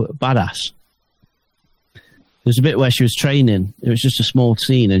so badass. There's a bit where she was training. It was just a small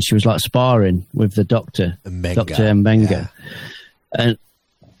scene, and she was like sparring with the doctor, Mbenga. Dr. Mbenga. Yeah. And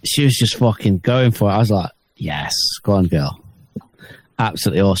she was just fucking going for it. I was like, yes, go on, girl.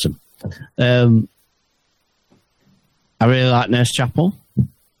 Absolutely awesome. I really like Nurse Chapel.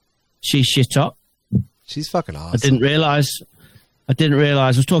 She's shit up. She's fucking awesome. I didn't realize. I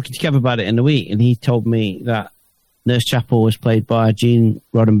was talking to Kev about it in the week, and he told me that Nurse Chapel was played by Gene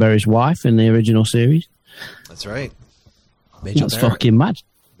Roddenberry's wife in the original series. That's right. Major That's Barrett. fucking mad.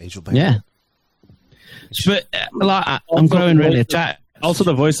 Major Barrett. Yeah. But like, I'm growing really attached. Also,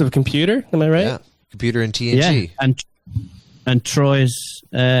 the voice of Computer. Am I right? Yeah. Computer in TNG. Yeah, and Troy's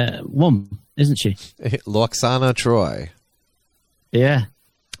mum, isn't she? Loxana Troy. Yeah.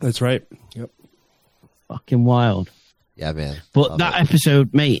 That's right. Yep. Fucking wild. Yeah, man. But Love that it.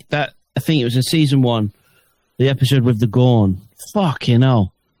 episode, mate, I think it was in season 1, the episode with the Gorn. Fucking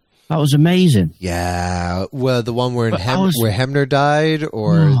hell. That was amazing. Yeah. Well, the one where But where Hemner died,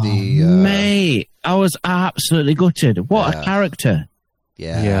 or the mate, I was absolutely gutted. What Yeah. a character.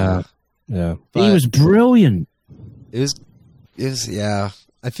 yeah. Yeah. He was brilliant. It was yeah.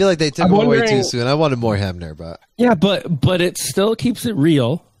 I feel like they took him away too soon. I wanted more Hemner, but Yeah, but it still keeps it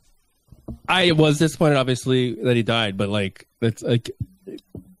real. I was disappointed, obviously, that he died, but like it's like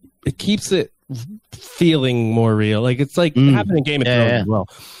it keeps it feeling more real. Like it's like it happened in Game of Thrones as well.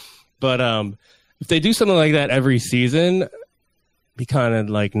 But if they do something like that every season, be kind of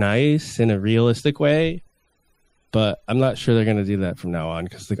like nice in a realistic way. But I'm not sure they're going to do that from now on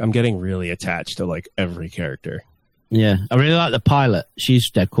because like, I'm getting really attached to like every character. Yeah. I really like the pilot. She's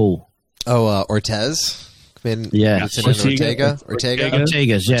dead cool. Ortez. Yeah. Lieutenant Ortega.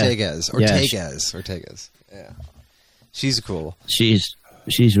 Ortega's, yeah. Ortega's. Yeah. She's cool. She's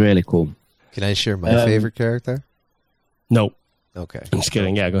really cool. Can I share my favorite character? Nope. Okay. I'm just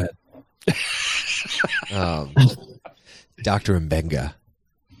kidding. Yeah, go ahead. Dr. Mbenga.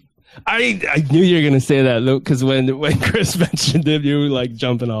 I knew you were going to say that, Luke, because when Chris mentioned him, you were like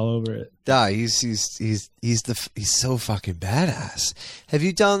jumping all over it. He's so fucking badass. Have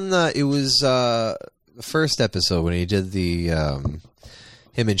you done it was the first episode when he did the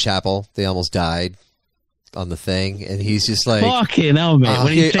him and Chapel, they almost died on the thing, and he's just like fucking hell, mate.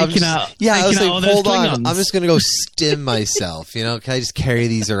 When he's taking out I was like, all those hold on, Klingons. I'm just gonna go stim myself, can I just carry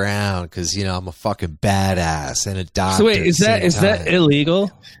these around because I'm a fucking badass and a doctor. So wait, is that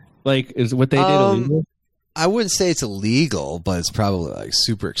illegal? Like, is what they did illegal? I wouldn't say it's illegal, but it's probably like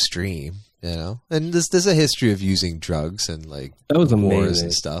super extreme, And there's a history of using drugs and like that was wars amazing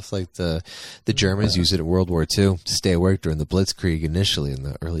and stuff. Like the Germans used it in World War II to stay awake during the Blitzkrieg initially in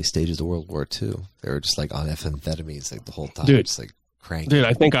the early stages of World War II. They were just like on amphetamines like the whole time, Dude. just like cranking. Dude,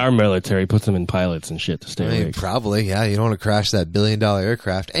 I think our military puts them in pilots and shit to stay awake. Probably, yeah. You don't want to crash that $1 billion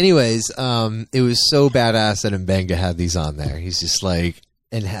aircraft. Anyways, it was so badass that Mbenga had these on there. He's just like,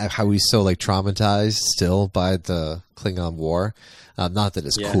 and how he's so like traumatized still by the Klingon War. Not that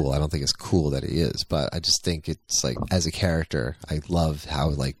it's cool. I don't think it's cool that he is, but I just think it's like as a character, I love how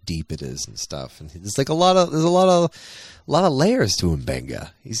like deep it is and stuff. And there's like a lot of layers to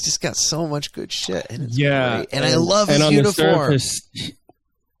Mbenga. He's just got so much good shit. And it's great. And I love his uniform.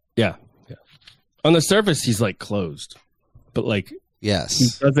 Yeah. On the surface, he's like closed, but like yes, he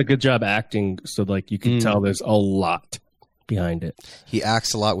does a good job acting. So like you can tell there's a lot behind it. He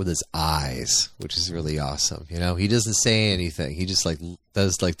acts a lot with his eyes, which is really awesome. He doesn't say anything. He just like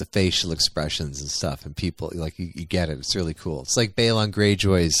does like the facial expressions and stuff, and people like you get it. It's really cool. It's like Balon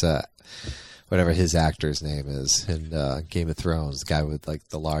Greyjoy's whatever his actor's name is in Game of Thrones, the guy with like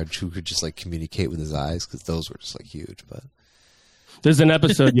the large who could just like communicate with his eyes because those were just like huge. But there's an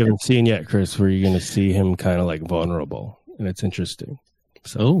episode you haven't seen yet, Chris, where you're going to see him kind of like vulnerable, and it's interesting.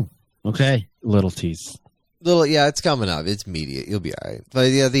 So okay, little tease. It's coming up. It's media. You'll be all right. But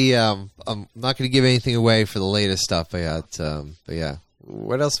yeah, I'm not going to give anything away for the latest stuff. But yeah,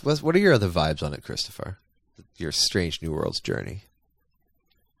 what else? What are your other vibes on it, Christopher? Your Strange New Worlds journey.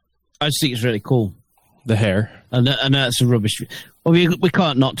 I just think it's really cool. The hair, and that's a rubbish. Well, we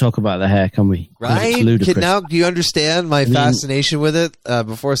can't not talk about the hair, can we? Right? It's ludicrous. Now, do you understand my fascination with it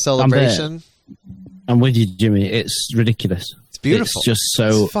before Celebration? I'm with you, Jimmy. It's ridiculous. It's beautiful. It's just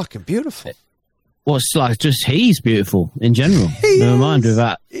so it's fucking beautiful. Well, it's like just he's beautiful in general. Never mind with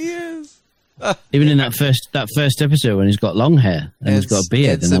that. He is. Even in that first episode when he's got long hair and he's got a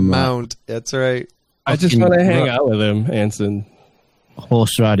beard. And a I'm mount. That's right. I just want to hang out with him, Anson.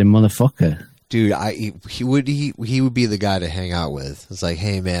 Horse riding motherfucker. Dude, he would be the guy to hang out with. It's like,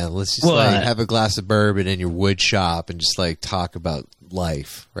 hey man, let's just have a glass of bourbon in your wood shop and just like talk about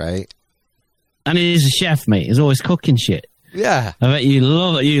life, right? And he's a chef, mate. He's always cooking shit. Yeah, I bet you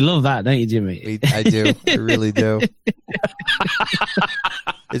love that, don't you, Jimmy? I do. I really do.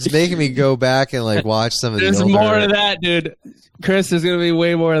 It's making me go back and like watch some of the There's older... more of that, dude. Chris, there's gonna be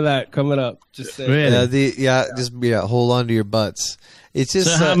way more of that coming up. Just saying. Really? Hold on to your butts. It's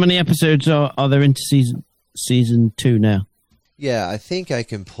just so how many episodes are there into season 2 now? Yeah, I think I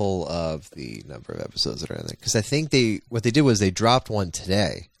can pull up the number of episodes that are in there because I think what they did was they dropped one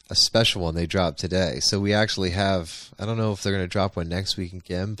today, a special one they dropped today. So we actually have, I don't know if they're going to drop one next week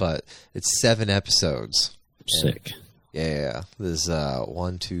again, but it's 7 episodes. Sick. Yeah. There's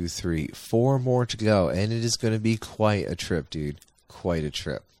 1, 2, 3, 4 more to go, and it is going to be quite a trip, dude. Quite a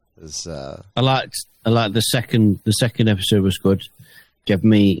trip. I liked the second episode was good. Gave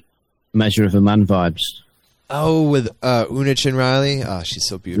me Measure of a Man vibes. Oh, with Una Chin Riley. Oh, she's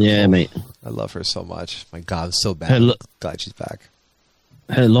so beautiful. Yeah, mate. I love her so much. My God, I'm so bad. Glad she's back.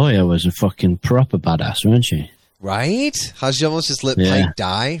 Her lawyer was a fucking proper badass, wasn't she? Right? How she almost just let Pike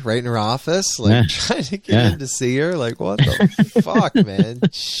die right in her office, like trying to get him to see her. Like, what the fuck, man?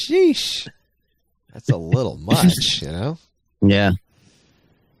 Sheesh. That's a little much, you know? Yeah.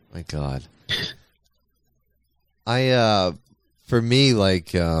 My God. For me,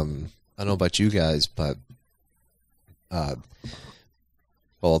 like, I don't know about you guys, but, well,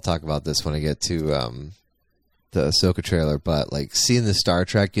 I'll talk about this when I get to the Ahsoka trailer, but, like, seeing the Star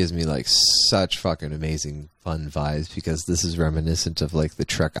Trek gives me, like, such fucking amazing fun vibes because this is reminiscent of, like, the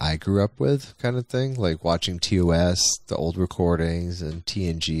Trek I grew up with kind of thing, like watching TOS, the old recordings, and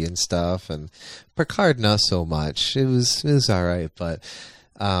TNG and stuff, and Picard not so much. It was all right, but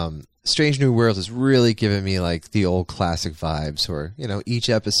Strange New Worlds is really giving me like the old classic vibes where, you know,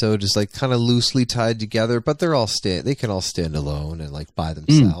 each episode is like kind of loosely tied together, but they can all stand alone and like by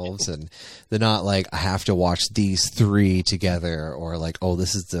themselves. And they're not like, I have to watch these 3 together or like, oh,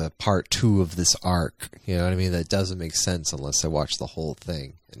 this is the part 2 of this arc. You know what I mean? That doesn't make sense unless I watch the whole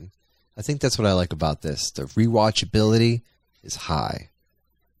thing. And I think that's what I like about this. The rewatchability is high.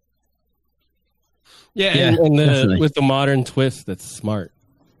 Yeah, and with the modern twist, that's smart.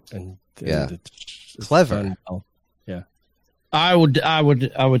 And it's clever. Yeah, I would dare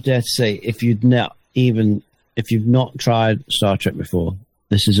to say if you've not tried Star Trek before,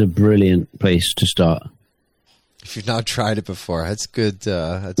 this is a brilliant place to start. If you've not tried it before, that's good.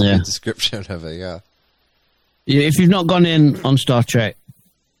 That's a good description of it. Yeah. If you've not gone in on Star Trek,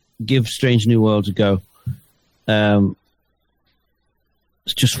 give Strange New Worlds a go.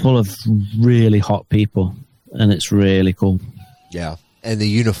 It's just full of really hot people, and it's really cool. Yeah. And the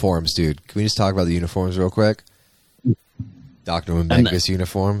uniforms, dude. Can we just talk about the uniforms real quick? Dr. Mbenga's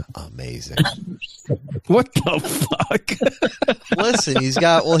uniform, amazing. What the fuck? Listen, he's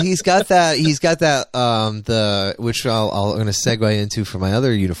got that which I'm going to segue into for my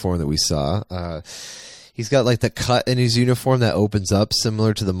other uniform that we saw. He's got like the cut in his uniform that opens up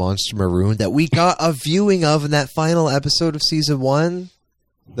similar to the Monster Maroon that we got a viewing of in that final episode of season 1.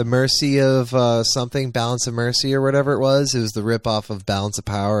 The Mercy of something, Balance of Mercy or whatever it was. It was the ripoff of Balance of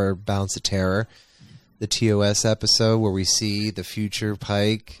Power or Balance of Terror. The TOS episode where we see the future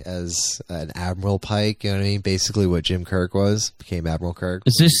Pike as an Admiral Pike. You know what I mean? Basically what Jim Kirk was. Became Admiral Kirk.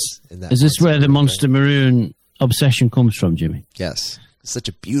 Is this where the Monster Maroon obsession comes from, Jimmy? Yes. It's such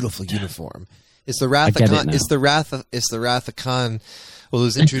a beautiful uniform. It's the Wrath of Khan. It's the Wrath of Khan. Well, it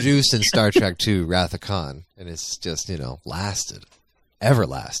was introduced in Star Trek 2, Wrath of Khan. And it's just, lasted.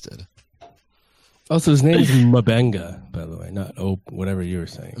 Everlasted. Also, his name's Mbenga, by the way, not whatever you were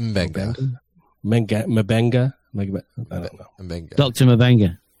saying. Mbenga. Mbenga? I don't know. Mbenga. Dr.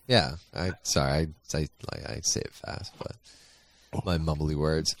 Mbenga. Yeah. I say it fast, but my mumbly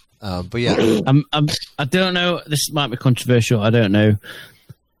words. But yeah. I don't know. This might be controversial. I don't know.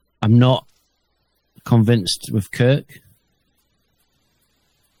 I'm not convinced with Kirk.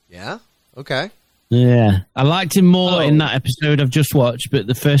 Yeah? Okay. Yeah, I liked him more in that episode I've just watched, but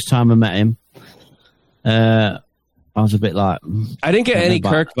the first time I met him, I was a bit like... I didn't get any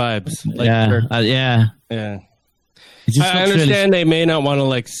Kirk vibes. Like Kirk. Yeah. I understand they may not want to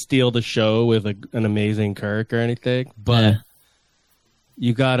like steal the show with an amazing Kirk or anything, but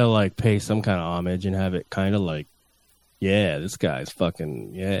you gotta like pay some kind of homage and have it kind of like, yeah, this guy's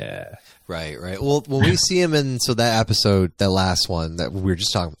fucking, yeah. Right. Well, when we see him in, so that episode, that last one that we were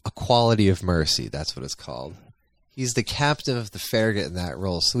just talking, A Quality of Mercy, that's what it's called. he's the captain of the Farragut in that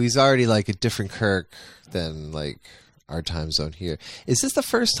role, so he's already like a different Kirk than like our time zone here. Is this the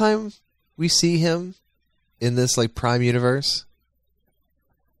first time we see him in this like Prime universe?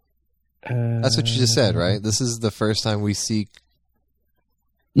 That's what you just said, right? This is the first time we see.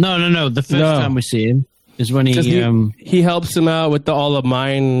 No. The first time we see him is when he helps him out with all the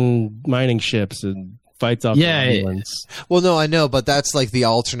mining ships and fights off the Romulans. Well, no, I know, but that's like the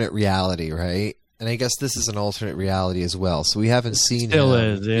alternate reality, right? And I guess this is an alternate reality as well. So we haven't seen Still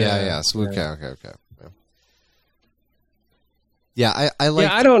him. is, yeah. Yeah. So okay. Yeah, I like.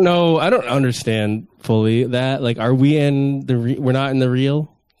 Yeah, I don't know. I don't understand fully that. Like, are we in we're not in the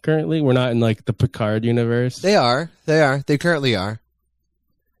real currently? We're not in like the Picard universe? They are. They currently are.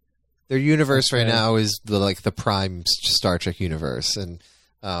 Their universe right now is the Prime Star Trek universe. And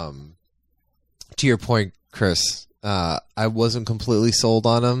to your point, Chris, I wasn't completely sold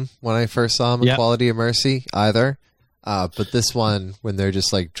on him when I first saw him in Quality of Mercy either. But this one, when they're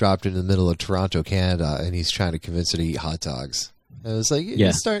just like dropped in the middle of Toronto, Canada, and he's trying to convince her to eat hot dogs. It was like,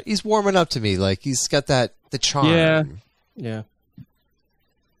 he's warming up to me. Like, he's got the charm. Yeah.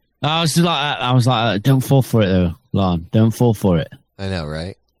 I was like, don't fall for it though, Lon. Don't fall for it. I know,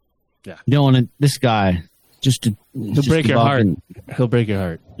 right? Yeah. You don't want to, this guy he'll break your heart. He'll break your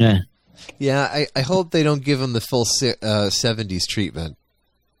heart. Yeah. Yeah, I hope they don't give him the full 70s treatment.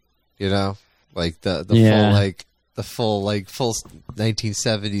 You know? Like the full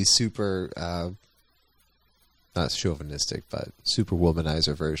 1970s super not chauvinistic, but super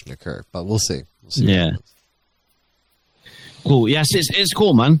womanizer version of Kirk. But we'll see. Yeah. Cool. Yes, it's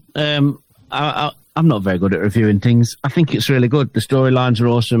cool, man. I'm not very good at reviewing things. I think it's really good. The storylines are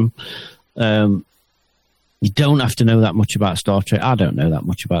awesome. You don't have to know that much about Star Trek. I don't know that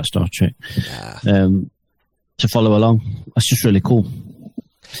much about Star Trek to follow along. That's just really cool.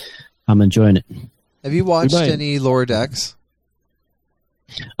 I'm enjoying it. Have you watched any Lower Decks?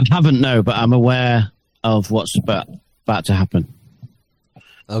 I haven't, no, but I'm aware of what's about to happen.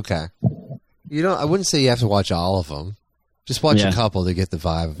 Okay. I wouldn't say you have to watch all of them. Just watch a couple to get the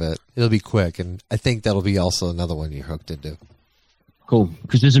vibe of it. It'll be quick, and I think that'll be also another one you're hooked into. Cool,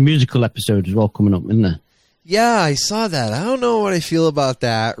 because there's a musical episode as well coming up, isn't there? Yeah, I saw that. I don't know what I feel about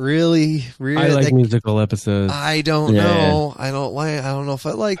that. Really, I like musical episodes. I don't know. I don't know if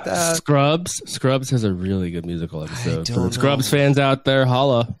I like that. Scrubs has a really good musical episode. For the Scrubs fans out there,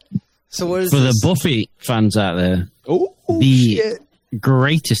 holla. So what is for this? The Buffy fans out there? Shit.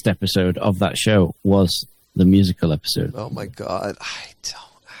 Greatest episode of that show was the musical episode. Oh my god, I don't.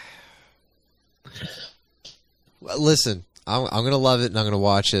 Well, listen, I'm gonna love it and I'm gonna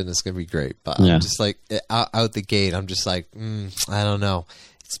watch it and it's gonna be great. But I'm just like out the gate, I'm just like, I don't know.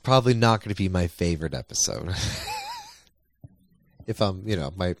 It's probably not gonna be my favorite episode. If I'm,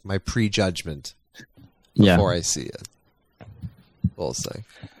 my prejudgment before I see it. We'll see.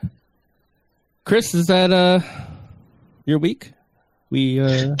 Chris, is that your week?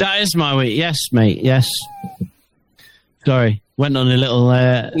 That is my week. Yes, mate. Yes. Sorry, went on a little.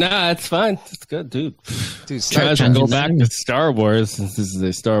 Nah, it's fine. It's good, dude. Try to go back to Star Wars since this is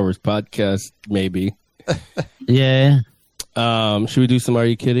a Star Wars podcast. Maybe. Yeah. Should we do some Are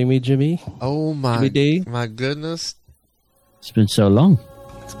You Kidding Me, Jimmy? Oh my goodness! It's been so long.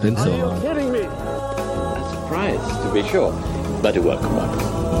 It's been so long. Are you kidding me? I'm surprised, to be sure, but it will come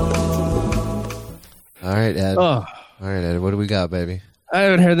up. All right, Ed. Oh. All right, Ed. What do we got, baby? I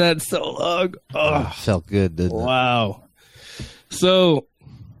haven't heard that in so long. Oh, felt good, didn't it? Wow. So,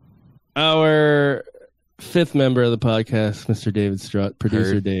 our fifth member of the podcast, Mr. David Strutt,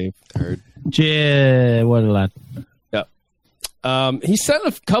 producer Dave. Heard. Yeah, what a lad. Yeah. He sent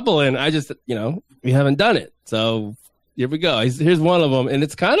a couple in. I just, we haven't done it. So, here we go. Here's one of them, and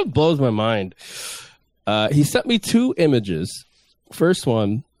it's kind of blows my mind. He sent me 2 images. First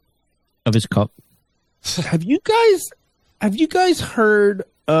one. Of his cup. Have you guys heard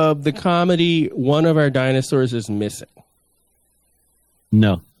of the comedy One of Our Dinosaurs is Missing?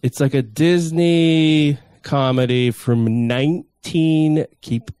 No. It's like a Disney comedy from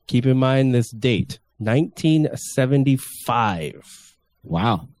keep in mind this date, 1975.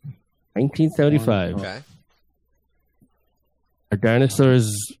 Wow. 1975. Okay. Our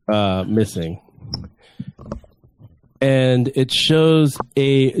dinosaurs missing. And it shows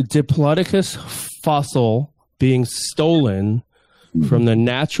a Diplodocus fossil being stolen from the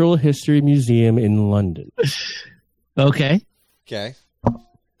Natural History Museum in London. Okay.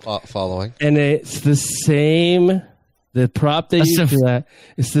 Following. And it's the same, the prop they use for that.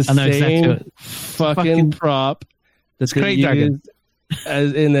 It's the same fucking prop that's Crate Dragon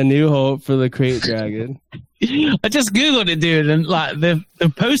as in the New Hope for the Crate Dragon. I just Googled it, dude, and like the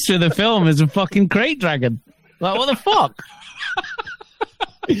poster of the film is a fucking Crate Dragon. Like, what the fuck?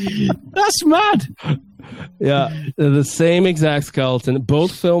 That's mad. Yeah, they're the same exact skeleton.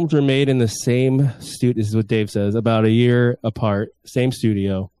 Both films were made in the same studio. This is what Dave says, about a year apart, same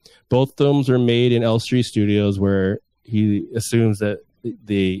studio. Both films were made in Elstree Studios, where he assumes that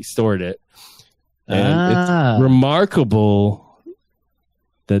they stored it. And it's remarkable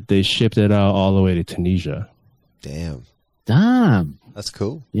that they shipped it out all the way to Tunisia. Damn. That's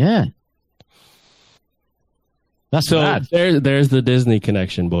cool. Yeah. That's so bad. There's the Disney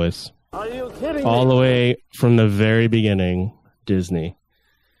connection, boys. Are you kidding all the way from the very beginning, Disney.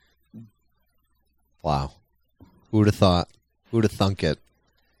 Wow. Who would have thought? Who would have thunk it?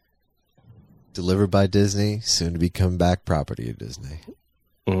 Delivered by Disney, soon to become back property of Disney.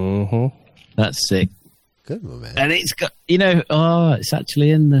 Mm-hmm. That's sick. Good one, man. And it's got, it's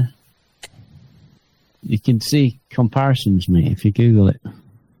actually in the... You can see comparisons, mate, if you Google it.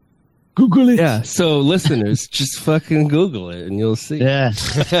 Google it. Yeah, so listeners, just fucking Google it and you'll see. Yeah.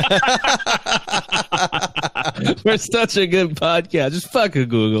 We're such a good podcast. Just fucking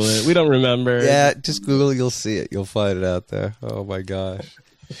Google it. We don't remember. Yeah, just Google it. You'll see it. You'll find it out there. Oh, my gosh.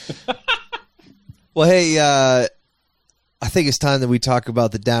 Well, hey, I think it's time that we talk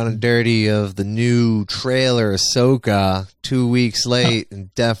about the down and dirty of the new trailer, Ahsoka, 2 weeks late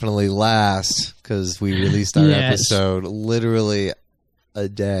and definitely last because we released our episode literally a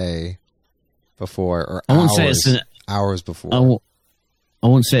day before, or I won't say it's hours before. I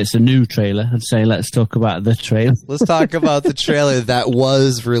won't say it's a new trailer. I'd say let's talk about the trailer. Let's talk about the trailer that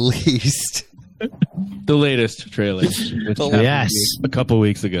was released. The latest trailer. Yes. A couple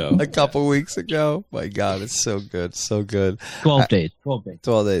weeks ago. A couple weeks ago. My God, it's so good. So good. 12 days.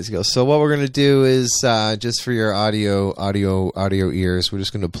 12 days ago. So what we're going to do is, just for your audio ears, we're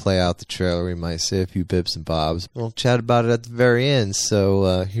just going to play out the trailer. We might say a few bips and bobs. We'll chat about it at the very end.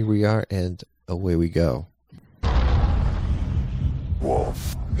 So here we are, and away we go. War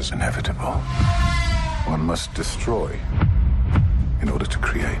is inevitable. One must destroy in order to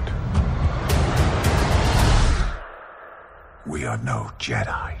create. We are no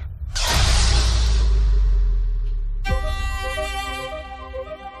Jedi.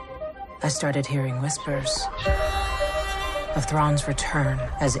 I started hearing whispers of Thrawn's return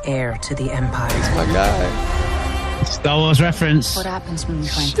as heir to the Empire. That's my guy. Star Wars reference. What happens when we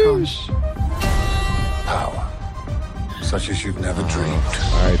find Thrawn? Power. Such as you've never dreamed.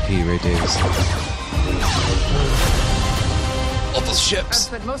 R.I.P. Ray Davis. All those ships. I've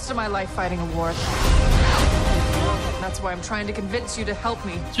spent most of my life fighting a war. That's why I'm trying to convince you to help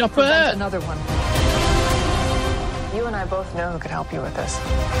me prevent another one. You and I both know who could help you with this.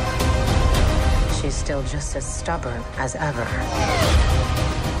 She's still just as stubborn as ever.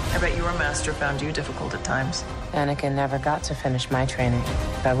 I bet your master found you difficult at times. Anakin never got to finish my training.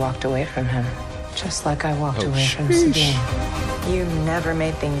 I walked away from him, just like I walked away from Sabine. You never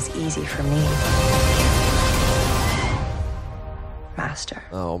made things easy for me, Master.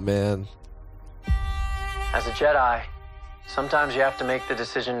 Oh, man. As a Jedi, sometimes you have to make the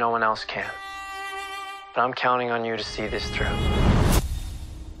decision no one else can. But I'm counting on you to see this through.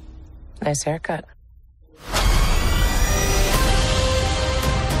 Nice haircut.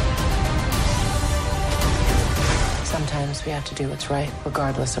 Sometimes we have to do what's right,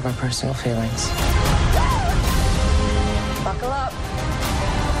 regardless of our personal feelings. Buckle up.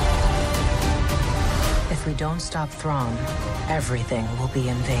 If we don't stop Thrawn, everything will be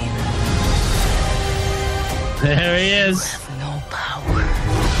in vain. There he is. You have no power.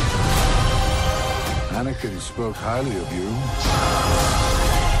 Anakin spoke highly of you.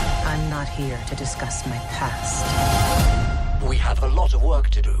 I'm not here to discuss my past. We have a lot of work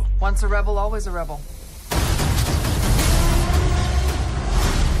to do. Once a rebel, always a rebel.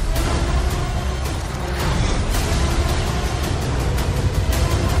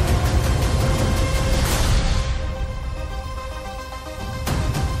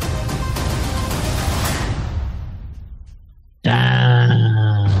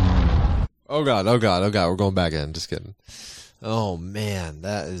 Oh God, we're going back in. Just kidding. Oh man,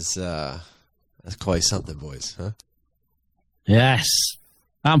 that is that's quite something, boys, huh? Yes.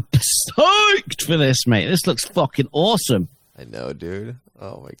 I'm stoked for this, mate. This looks fucking awesome. I know, dude.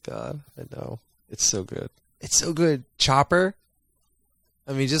 Oh my God. I know. It's so good. It's so good. Chopper?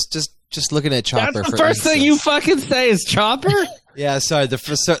 I mean, just looking at Chopper. That's the first thing you fucking say is Chopper? Yeah, sorry. The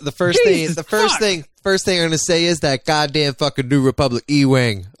first thing I'm gonna say is that goddamn fucking New Republic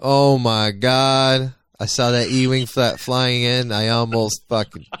E-wing. Oh my God, I saw that E-wing flying in. I almost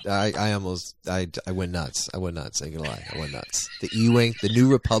fucking, I went nuts. I went nuts. I ain't gonna lie, I went nuts. The E-wing, the New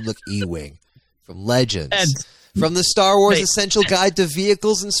Republic E-wing from Legends. From the Star Wars Essential Guide to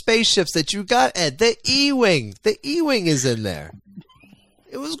Vehicles and Spaceships that you got, Ed, the E-Wing. The E-Wing is in there.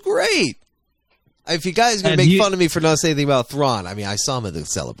 It was great. If you guys are going to make fun of me for not saying anything about Thrawn, I mean, I saw him at the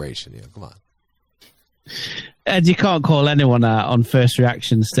celebration. Come on. Ed, you can't call anyone out on first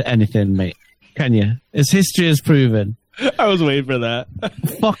reactions to anything, mate. Can you? As history has proven. I was waiting for that.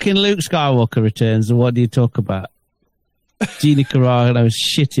 Fucking Luke Skywalker returns, and what do you talk about? Gina Carano was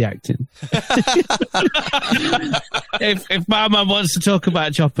shitty acting. if my man wants to talk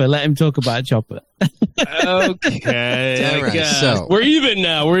about Chopper, let him talk about Chopper. Okay. Right, so we're even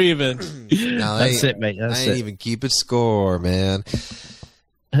now. We're even. No, that's it, mate. That's I ain't even keep it score, man.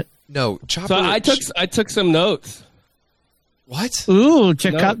 No, Chopper. So I took some notes. What? Ooh,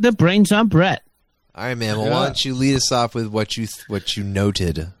 check out the brains on Brett. All right, man. Well, why don't you lead us off with what you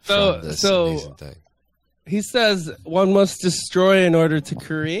noted from this amazing thing? He says one must destroy in order to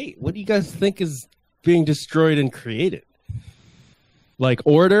create. What do you guys think is being destroyed and created? Like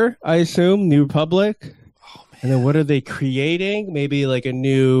Order, I assume, New Republic. Oh, man. And then what are they creating? Maybe like a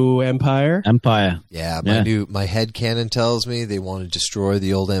new empire? Yeah, my head canon tells me they want to destroy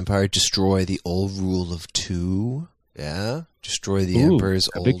the old empire, destroy the old rule of two. Yeah, destroy the Emperor's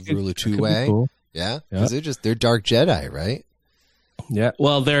old rule of two way. Cool. Yeah, because they're Dark Jedi, right? Yeah,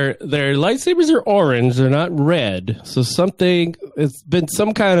 well, their lightsabers are orange; they're not red. So it's been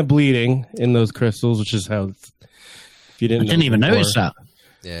some kind of bleeding in those crystals, which is how. If you didn't even notice that.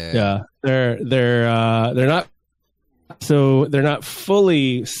 Yeah, they're not. So they're not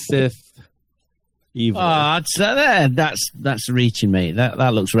fully Sith evil. Oh, that's reaching, mate.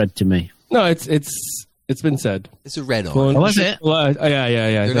 That looks red to me. No, it's been said. It's a red orange. Was it? Yeah.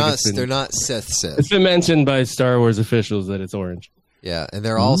 They're not Sith. It's been mentioned by Star Wars officials that it's orange. Yeah, and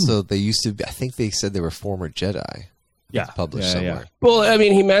they're also, they used to be, I think they said they were former Jedi. Yeah. It's published somewhere. Yeah. Well, I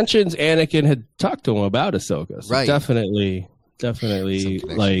mean, he mentions Anakin had talked to him about Ahsoka. So right. Definitely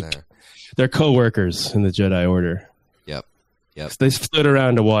like they're co-workers in the Jedi Order. Yep. They stood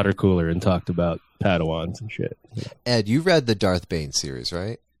around a water cooler and talked about Padawans and shit. Ed, you read the Darth Bane series,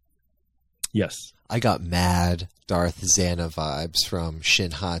 right? Yes. I got mad Darth Zana vibes from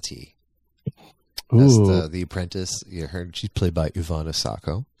Shin Hati. That's the apprentice. You heard she's played by Ivana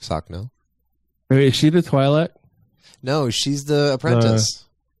Sakno. Wait, is she the Twilight? No, she's the apprentice.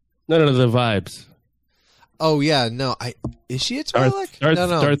 No, the vibes. Oh yeah, no. Is she a Twilight?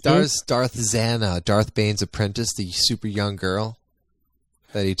 No. Darth Zana, Darth Bane's apprentice, the super young girl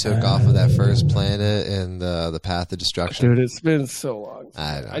that he took off of that first planet in the Path of Destruction. Dude, it's been so long.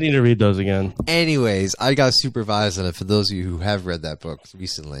 I need to read those again. Anyways, I got supervised on it. For those of you who have read that book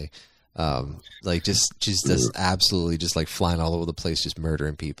recently, she's just absolutely just like flying all over the place, just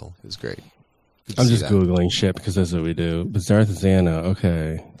murdering people. It was great. I'm just Googling shit because that's what we do. But Darth Zana,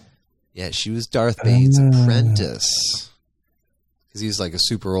 okay. Yeah, she was Darth Bane's apprentice. Because he was like a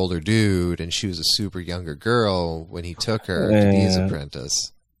super older dude, and she was a super younger girl when he took her to be his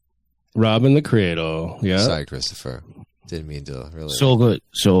apprentice. Robin the Cradle, yeah. Sorry, Christopher. Didn't mean to really. So good.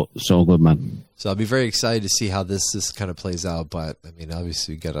 So good, man. So I'll be very excited to see how this kind of plays out. But, I mean,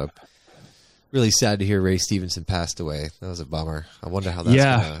 obviously, really sad to hear Ray Stevenson passed away. That was a bummer. I wonder how that's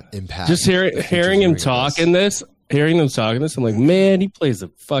going to impact. Just hearing him talk in this, I'm like, man, he plays a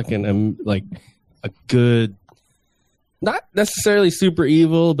fucking, like, a good, not necessarily super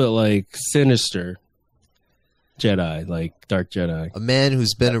evil, but like sinister Jedi, like Dark Jedi. A man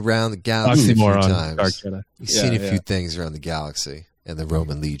who's been around the galaxy a few times. Dark Jedi. He's seen a few things around the galaxy and the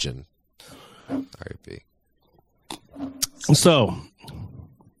Roman Legion. R.I.P. So,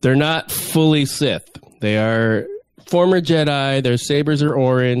 they're not fully Sith. They are former Jedi. Their sabers are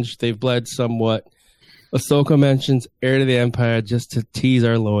orange. They've bled somewhat. Ahsoka mentions heir to the Empire just to tease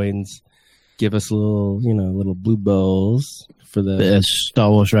our loins. Give us little blue bows for the bit of Star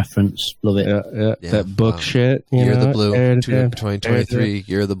Wars reference. Love it. Yeah, that book shit. Year of the Blue. 2023.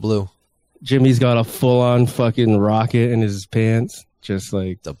 Year of the Blue. Jimmy's got a full-on fucking rocket in his pants, just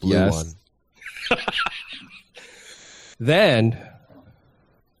like the blue one. Then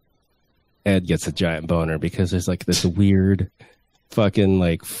Ed gets a giant boner because there's like this weird fucking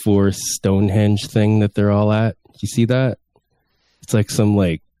like Force Stonehenge thing that they're all at. You see that? It's like some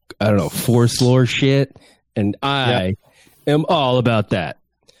like, I don't know, Force lore shit. And I am all about that.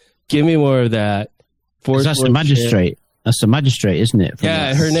 Give me more of that. Force that's the magistrate. Shit. That's the magistrate, isn't it?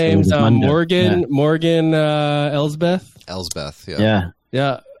 Yeah, her name's Morgan Elsbeth. Elsbeth, yeah.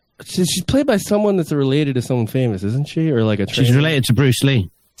 Yeah. She's played by someone that's related to someone famous, isn't she? Or like a trainer? She's related to Bruce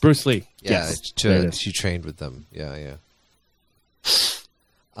Lee. Bruce Lee. Yeah, yes. She trained with them. Yeah.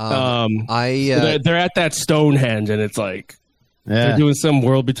 They're at that Stonehenge, and it's like They're doing some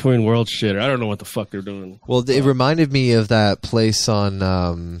world between worlds shit. I don't know what the fuck they're doing. Well, it reminded me of that place on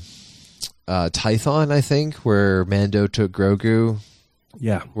Tython, I think, where Mando took Grogu.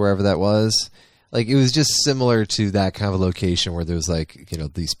 Yeah. Wherever that was. Like, it was just similar to that kind of location where there's, like, you know,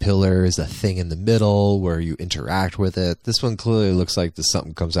 these pillars, a thing in the middle where you interact with it. This one clearly looks like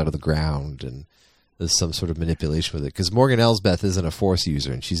something comes out of the ground and there's some sort of manipulation with it. Because Morgan Elsbeth isn't a Force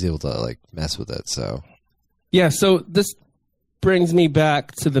user and she's able to, like, mess with it, so. Yeah, so this brings me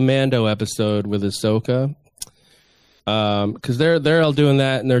back to the Mando episode with Ahsoka. Because they're all doing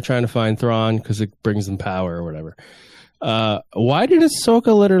that and they're trying to find Thrawn because it brings them power or whatever. Why did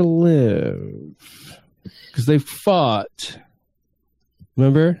Ahsoka let her live? Because they fought.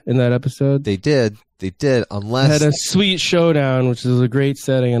 Remember in that episode? They did. Unless had a sweet showdown, which is a great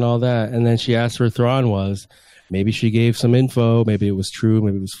setting and all that. And then she asked where Thrawn was. Maybe she gave some info. Maybe it was true.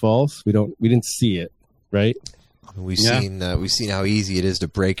 Maybe it was false. We didn't see it, right? We've seen how easy it is to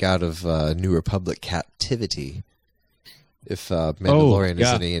break out of New Republic captivity. If Mandalorian is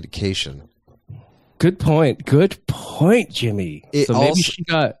any indication. Good point, Jimmy. So maybe she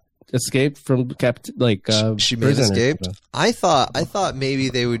got escaped from she may have escaped. I thought maybe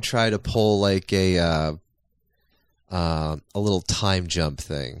they would try to pull like a little time jump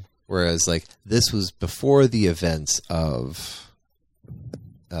thing, whereas like this was before the events of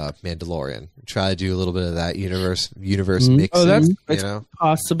Mandalorian. Try to do a little bit of that universe mixing. Oh, that's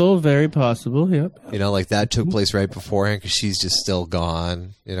possible, very possible. Yep. You know, like that took place right beforehand because she's just still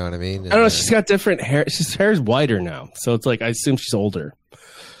gone. You know what I mean? I don't know. She's got different hair. Her hair's whiter now, so it's like I assume she's older.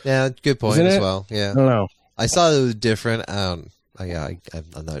 Yeah, good point as well. Yeah, I don't know. I saw it was different. I'm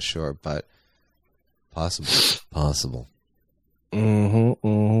not sure, but possible.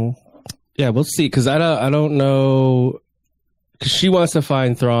 Yeah, we'll see. Because I don't know. Because she wants to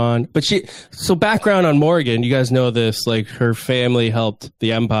find Thrawn, but so background on Morgan, you guys know this, like her family helped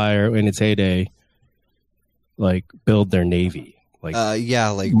the Empire in its heyday, like build their navy, like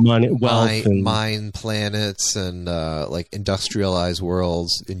like money, wealth, mine planets and like industrialize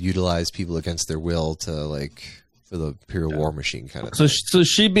worlds and utilize people against their will to like for the Imperial War Machine kind of. So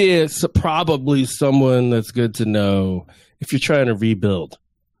she'd be probably someone that's good to know if you're trying to rebuild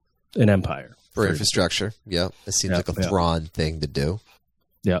an empire. For infrastructure, yeah. It seems like a Thrawn thing to do.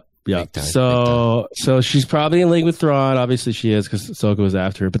 Yeah. So she's probably in league with Thrawn. Obviously she is because Ahsoka was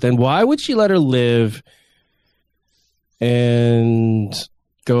after her. But then why would she let her live and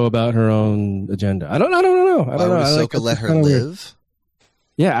go about her own agenda? I don't know. Why would Ahsoka let her live?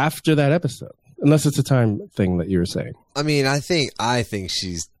 Yeah, after that episode. Unless it's a time thing that you were saying. I mean, I think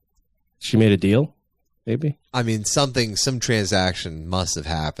she made a deal. Maybe. I mean, some transaction must have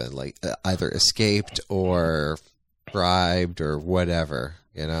happened, like either escaped or bribed or whatever,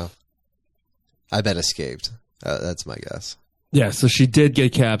 you know? I bet escaped. That's my guess. Yeah, so she did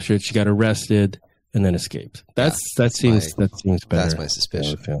get captured. She got arrested and then escaped. That seems better. That's my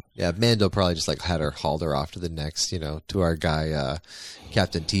suspicion. Yeah, Mando probably just like had her hauled her off to the next, you know, to our guy,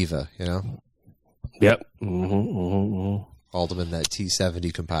 Captain Teva, you know? Yep. Hauled him in that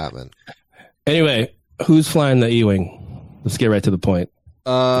T-70 compartment. Anyway, who's flying the E-Wing? Let's get right to the point.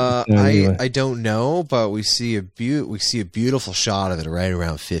 I don't know, but we see a beautiful shot of it right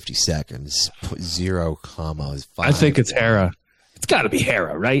around 50 seconds. 0, 5. I think it's Hera. It's got to be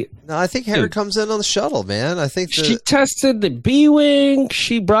Hera, right? No, I think Hera comes in on the shuttle, man. I think she tested the B-Wing.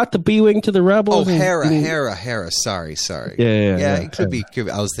 She brought the B-Wing to the Rebels. Oh, Hera. Sorry. Yeah. It could be.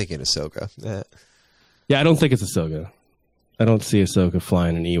 I was thinking Ahsoka. Yeah, I don't think it's Ahsoka. I don't see Ahsoka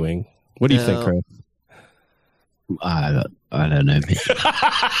flying an E-Wing. What do you think, Chris? I don't know.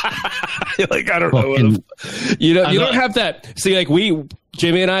 You're like, I don't know. You don't have that. See, like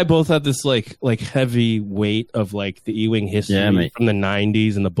Jimmy and I both have this like heavy weight of like the E-Wing history from the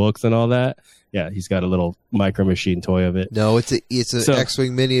 90s and the books and all that. Yeah, he's got a little Micro Machine toy of it. No, it's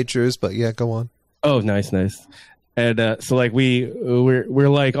X-Wing miniatures, but yeah, go on. Oh, nice. And so like we're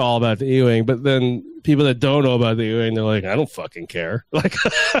like all about the E-Wing, but then people that don't know about the E-Wing, they're like, I don't fucking care. Like,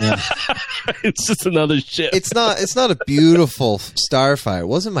 it's just another ship. It's not a beautiful starfighter. It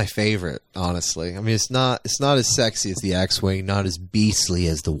wasn't my favorite, honestly. I mean, it's not as sexy as the X-Wing, not as beastly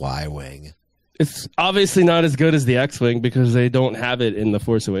as the Y-Wing. It's obviously not as good as the X-Wing because they don't have it in The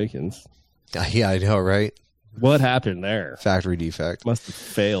Force Awakens. Yeah, I know, right? What happened there? Factory defect. Must have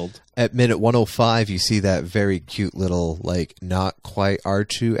failed. At minute 105, you see that very cute little, like, not quite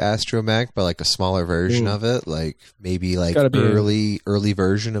R2 astromech, but like a smaller version of it, like maybe like early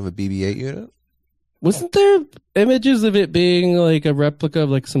version of a BB-8 unit. Wasn't there images of it being like a replica of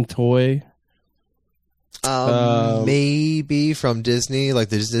like some toy? Maybe from Disney, like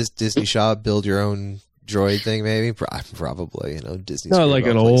there's this Disney shop, build your own droid thing, maybe. Probably, Disney's No, great like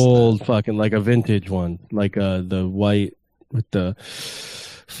an about placing old fucking, like a vintage one, like the white with the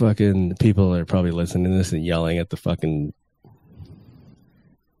fucking people are probably listening to this and yelling at the fucking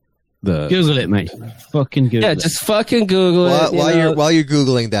Google it, mate. Fucking Google it. Yeah, just fucking Google it. While you're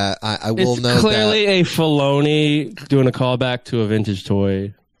Googling that, I will know it's clearly a Filoni doing a callback to a vintage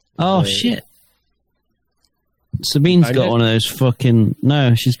toy. Oh, shit. Sabine's got one of those fucking...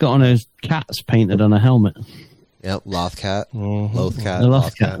 No, she's got one of those cats painted on a helmet. Yep, Lothcat. Mm-hmm. Lothcat. The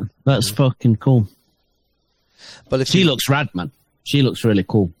Lothcat. That's fucking cool. But if she looks rad, man. She looks really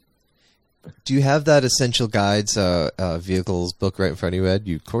cool. Do you have that Essential Guides vehicles book right in front of you, Ed?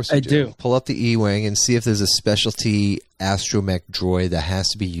 Of course you do. I do. Pull up the E-Wing and see if there's a specialty astromech droid that has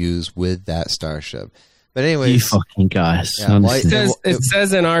to be used with that starship. But anyways... You fucking guys. Yeah, it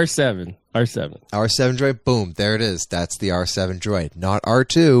says in R7. R7 droid, boom, there it is. That's the R7 droid. Not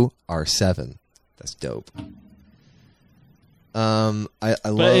R2, R7. That's dope. I love...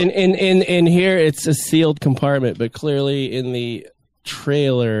 But in here, it's a sealed compartment, but clearly in the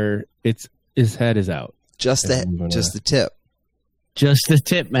trailer, his head is out. Just the tip. Just the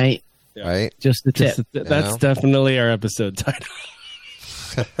tip, mate. Right? Just the tip. That's definitely our episode title.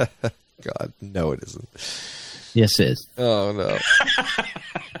 God, no, it isn't. Yes, it is. Oh, no.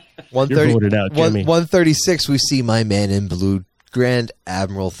 136, we see my man in blue, Grand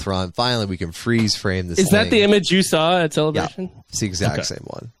Admiral Thrawn. Finally, we can freeze frame this Is that the image you saw at Celebration? Yeah, it's the exact same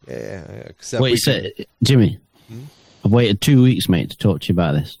one. Yeah. Except Wait, Jimmy, I've waited 2 weeks, mate, to talk to you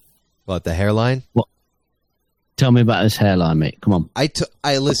about this. What, the hairline? What? Tell me about this hairline, mate. Come on. I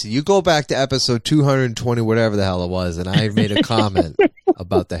listen, you go back to episode 220, whatever the hell it was, and I made a comment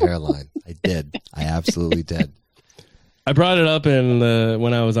about the hairline. I did. I absolutely did. I brought it up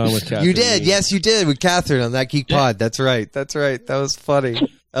when I was on with Catherine. You did. Yes, you did with Catherine on that Geek Pod. That's right. That was funny.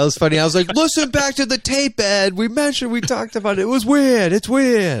 I was like, listen back to the tape, Ed. We talked about it. It was weird. It's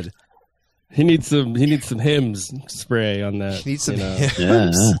weird. He needs some Hims spray on that. He needs some Hims.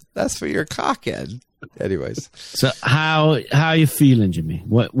 Yeah. That's for your cock, Ed. Anyways. So how are you feeling, Jimmy?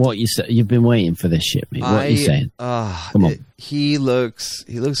 What you say? You've been waiting for this shit, mate. What are you saying? Come on. He looks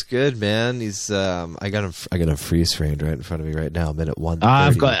good, man. He's I got him freeze framed right in front of me right now. Minute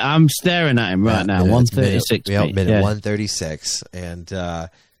 130. I'm staring at him right now. 136. Minute 136, and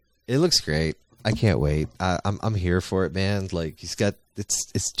it looks great. I can't wait. I'm here for it, man. Like he's got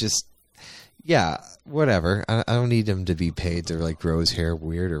it's just. Yeah, whatever. I don't need him to be paid to like grow his hair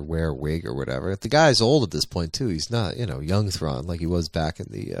weird or wear a wig or whatever. The guy's old at this point too. He's not, young Thrawn like he was back in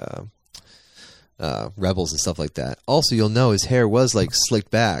the Rebels and stuff like that. Also, you'll know his hair was like slicked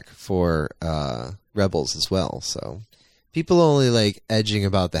back for Rebels as well. So people only like edging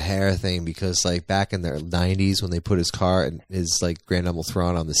about the hair thing because like back in the 90s when they put his like Grand Admiral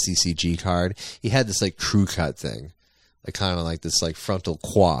Thrawn on the CCG card, he had this like crew cut thing. Like kind of like this like frontal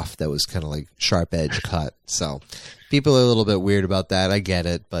coif that was kind of like sharp edge cut. So people are a little bit weird about that. I get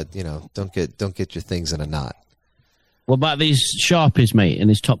it, but don't get your things in a knot. What about these Sharpies, mate, in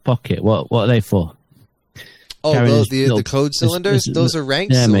his top pocket? What are they for? Oh, the code cylinders? Those are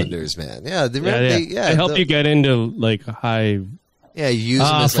rank cylinders, man. Yeah, they help you get into like high. Yeah, you use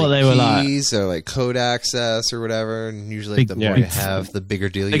them as like keys or like code access or whatever, and usually the more you have, the bigger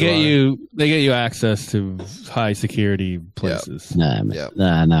deal you are. They get you access to high security places. Yep.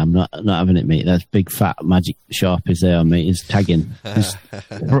 Nah, I'm not having it, mate. That's big fat magic Sharpies there, mate. He's tagging.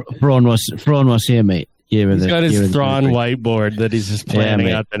 Thrawn was here, mate. He's got his Thrawn whiteboard that he's just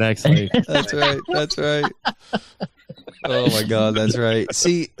planning out the next week. That's right. Oh my God, that's right.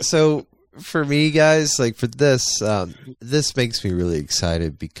 See, so. For me, guys, like for this, this makes me really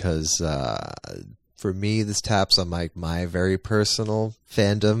excited because for me, this taps on my very personal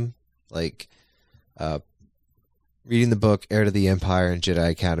fandom. Like reading the book Heir to the Empire and Jedi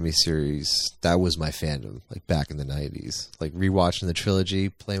Academy series, that was my fandom. Like back in the 90s, like rewatching the trilogy,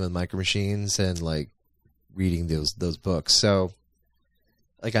 playing with Micro Machines, and like reading those books. So,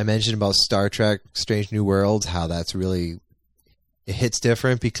 like I mentioned about Star Trek: Strange New Worlds, how that's really. It hits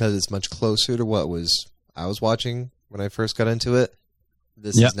different because it's much closer to what I was watching when I first got into it.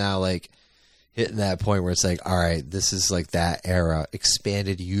 This is now like hitting that point where it's like, all right, this is like that era,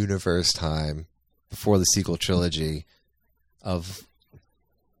 expanded universe time before the sequel trilogy of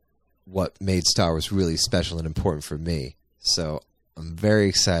what made Star Wars really special and important for me. So I'm very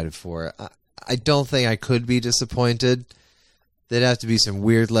excited for it. I don't think I could be disappointed. There'd have to be some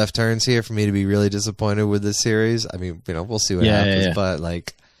weird left turns here for me to be really disappointed with this series. I mean, we'll see what happens. Yeah. But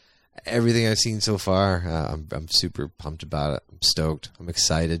like everything I've seen so far, I'm super pumped about it. I'm stoked. I'm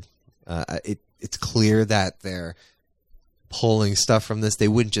excited. It's clear that they're pulling stuff from this. They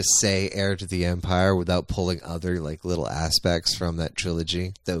wouldn't just say heir to the Empire without pulling other like little aspects from that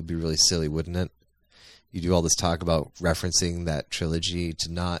trilogy. That would be really silly, wouldn't it? You do all this talk about referencing that trilogy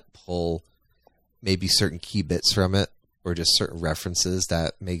to not pull maybe certain key bits from it or just certain references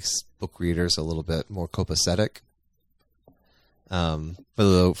that makes book readers a little bit more copacetic. For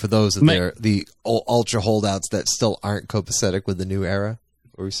those of the ultra holdouts that still aren't copacetic with the new era.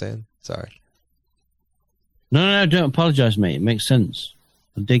 What were we saying? Sorry. No, don't apologize, mate. It makes sense.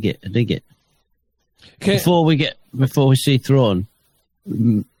 I dig it. Okay. Before we see Thrawn,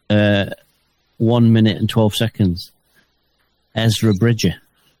 1 minute and 12 seconds. Ezra Bridger.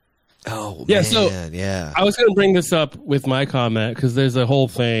 Oh, yeah, man, yeah. I was going to bring this up with my comment because there's a whole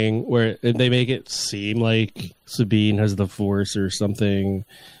thing where they make it seem like Sabine has the Force or something,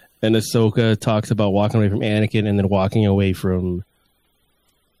 and Ahsoka talks about walking away from Anakin and then walking away from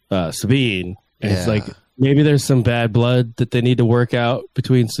Sabine. And it's like, maybe there's some bad blood that they need to work out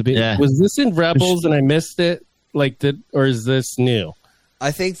between Sabine. Yeah. Was this in Rebels and I missed it? Or is this new?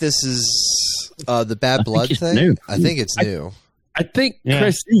 I think this is the bad blood thing. New. I think it's new. I think,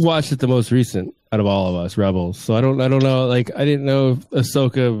 Chris, you watched it the most recent out of all of us, Rebels. So I don't know. Like, I didn't know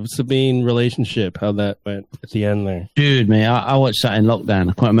Ahsoka Sabine relationship, how that went at the end there. Dude, man, I watched that in lockdown.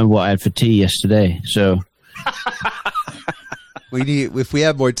 I can't remember what I had for tea yesterday. So if we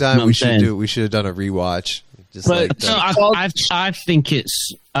have more time, we should have done a rewatch. Just I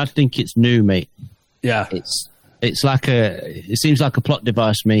think it's new, mate. Yeah, it's like it seems like a plot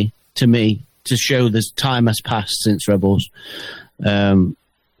device to me to show this time has passed since Rebels. Sabine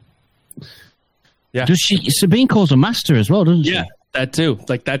calls her master as well, doesn't she? Yeah, that too.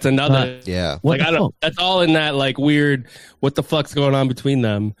 Like that's another. Like that's all in that like weird. What the fuck's going on between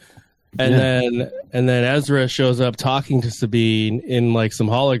them? And then Ezra shows up talking to Sabine in like some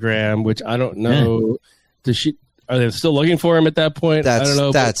hologram, which I don't know. Are they still looking for him at that point? I don't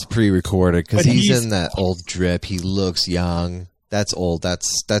know. That's pre-recorded because he's in that old drip. He looks young. That's old.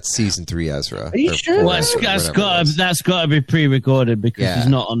 That's season 3 Ezra. Are you sure? Well, that's got to be pre-recorded because he's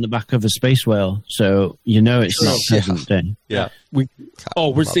not on the back of a space whale, so you know it's not present day. Yeah.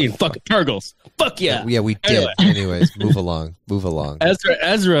 We're seeing fucking Turgles. Fuck yeah. Yeah, we did. Anyways, move along.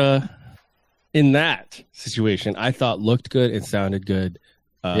 Ezra, in that situation, I thought looked good and sounded good.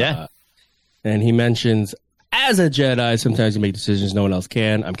 And he mentions, as a Jedi, sometimes you make decisions no one else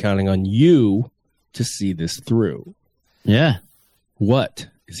can. I'm counting on you to see this through. Yeah. What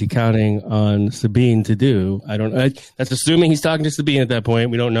is he counting on Sabine to do? I don't know. That's assuming he's talking to Sabine at that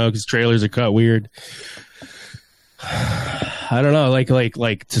point. We don't know because trailers are cut weird. I don't know. Like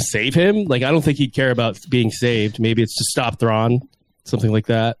to save him? Like, I don't think he'd care about being saved. Maybe it's to stop Thrawn, something like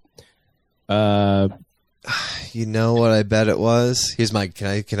that. You know what I bet it was? Here's my.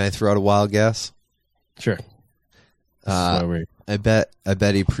 Can I throw out a wild guess? Sure. I bet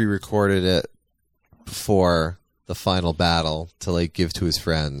he pre-recorded it before the final battle to like give to his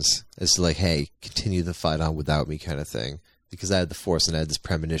friends as to like, hey, continue the fight on without me kind of thing. Because I had the Force and I had this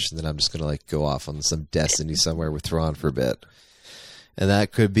premonition that I'm just gonna like go off on some destiny somewhere with Thrawn for a bit. And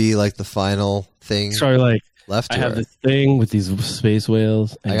that could be like the final thing. Sorry, like left. I have this thing with these space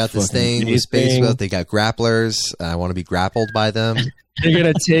whales. I got this thing with space whales. They got grapplers. I want to be grappled by them. They're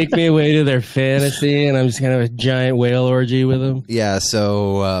gonna take me away to their fantasy, and I'm just gonna have a giant whale orgy with them. Yeah.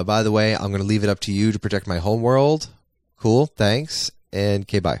 So, by the way, I'm gonna leave it up to you to protect my home world. Cool. Thanks. And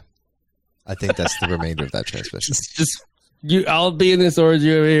okay, bye. I think that's the remainder of that transmission. I'll be in this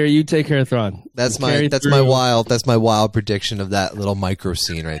orgy over here. You take care of Thrawn. That's my wild prediction of that little micro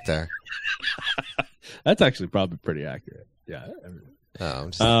scene right there. That's actually probably pretty accurate. Yeah.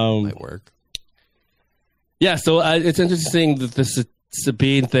 Might work. Yeah. So it's interesting that this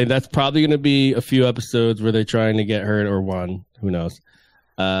Sabine thing. That's probably going to be a few episodes where they're trying to get her, or one, who knows,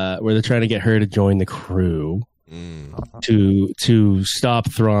 where they're trying to get her to join the crew. To stop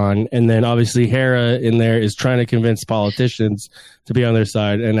Thrawn, and then obviously Hera in there is trying to convince politicians to be on their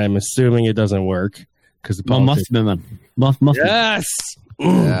side, and I'm assuming it doesn't work because the Mothman. Yes,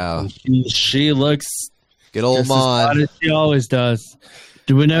 yeah. She looks good old Mon. She always does.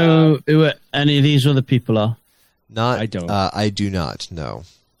 Do we know who any of these other people are? Not. I don't. I do not know,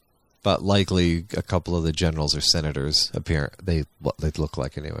 but likely a couple of the generals or senators appear. What they look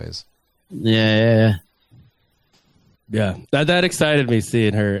like, anyways. Yeah. Yeah, that excited me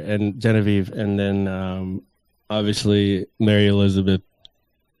seeing her and Genevieve, and then obviously Mary Elizabeth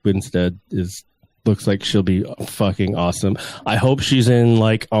Winstead looks like she'll be fucking awesome. I hope she's in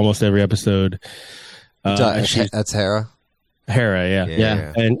like almost every episode. That's Hera. Hera,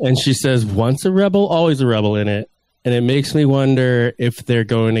 yeah. And she says, "Once a rebel, always a rebel" in it, and it makes me wonder if they're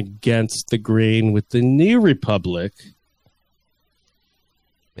going against the grain with the New Republic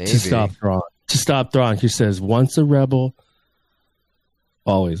Maybe. to stop Thrawn. To stop Thrawn, he says, "Once a rebel,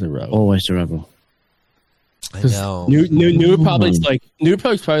 always a rebel." Always a rebel. I know. New Republic's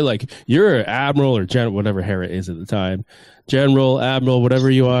probably like, you're an admiral or general, whatever Hera is at the time, general, admiral, whatever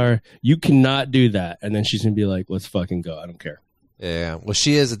you are. You cannot do that. And then she's gonna be like, "Let's fucking go. I don't care." Yeah, well,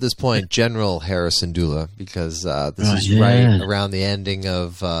 she is at this point General Hera Syndulla because this is right around the ending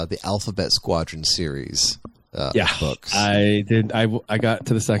of the Alphabet Squadron series. Books. I got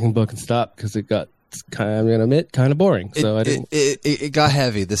to the second book and stopped because it got I'm gonna admit kind of boring. So I didn't. It got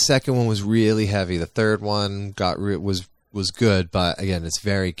heavy. The second one was really heavy. The third one was good, but again, it's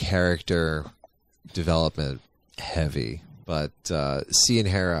very character development heavy. But seeing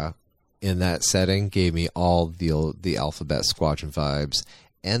Hera in that setting gave me all the Alphabet Squadron vibes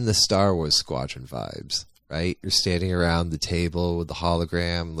and the Star Wars Squadron vibes, right? You're standing around the table with the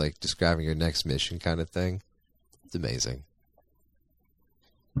hologram, like describing your next mission kind of thing. It's amazing.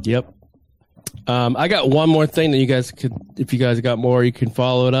 Yep. I got one more thing that you guys could, if you guys got more, you can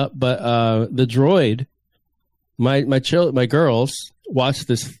follow it up. But the droid, my girls watched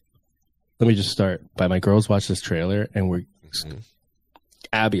this. Let me just start by my girls watched this trailer, and we're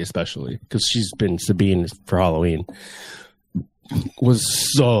Abby especially, because she's been Sabine for Halloween, was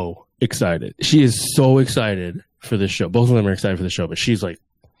so excited. She is so excited for this show. Both of them are excited for the show, but she's like,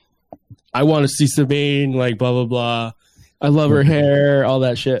 I want to see Sabine, like blah, blah, blah. I love her hair, all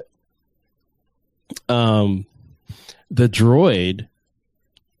that shit. The droid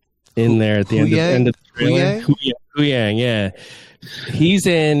in there at the end of the trailer. Huyang, yeah. He's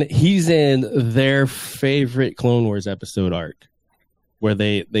in their favorite Clone Wars episode arc, where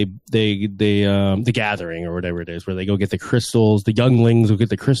they the gathering or whatever it is, where they go get the crystals. The younglings will get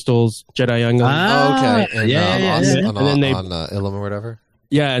the crystals, Jedi younglings. Okay. And then they on Ilum or whatever.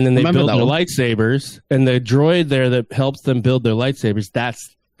 Yeah, and then they build their lightsabers, and the droid there that helps them build their lightsabers.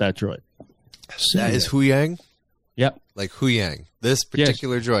 That's that droid. That is Huyang? Yep. Like Huyang. This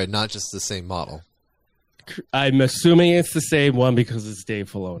particular droid, not just the same model. I'm assuming it's the same one because it's Dave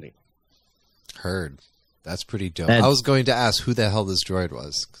Filoni. Heard. That's pretty dope. I was going to ask who the hell this droid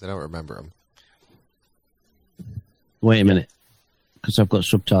was, because I don't remember him. Wait a minute. Because I've got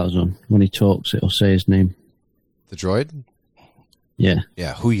subtitles on. When he talks, it'll say his name. The droid? Yeah.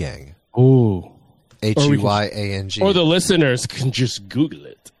 Yeah, Huyang. Ooh. Huyang. Or the listeners can just Google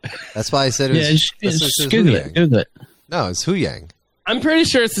it. That's why I said it was. Just Google it. Google it. No, it's Huyang. I'm pretty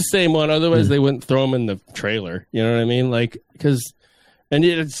sure it's the same one. Otherwise, they wouldn't throw him in the trailer. You know what I mean? Like, because, and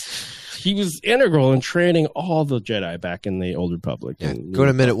he was integral in training all the Jedi back in the Old Republic. Yeah. Go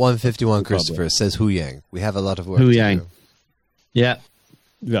to minute 151, Christopher. It says Huyang. We have a lot of work Huyang. to do. Yeah.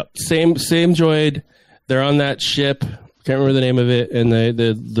 Yep. Same droid. They're on that ship. Can't remember the name of it. And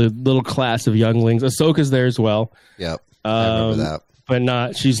the little class of younglings. Ahsoka's there as well. Yep. I remember that. But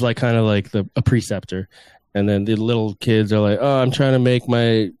not. She's like kind of like a preceptor. And then the little kids are like, "Oh, I'm trying to make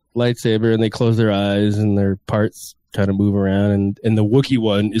my lightsaber," and they close their eyes and their parts kind of move around. And the Wookiee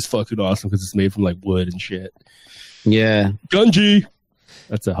one is fucking awesome because it's made from like wood and shit. Yeah, Gunji.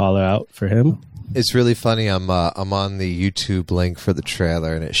 That's a holler out for him. It's really funny. I'm on the YouTube link for the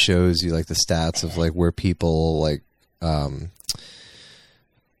trailer, and it shows you like the stats of like where people like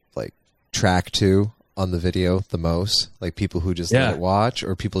track to on the video the most, like people who just let it watch,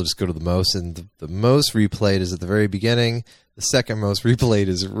 or people just go to the most, and the most replayed is at the very beginning. The second most replayed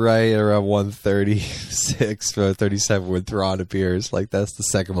is right around 136 or 37 when Thrawn appears. Like that's the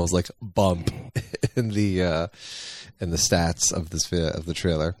second most like bump in the stats of the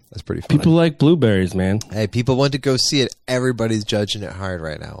trailer. That's pretty funny. People like blueberries, man. Hey, people want to go see it. Everybody's judging it hard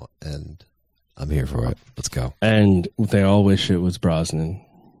right now, and I'm here for it. Let's go. And they all wish it was Brosnan.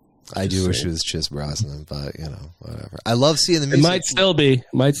 I do wish it was Chiz Brosnan, but you know, whatever. I love seeing the music. It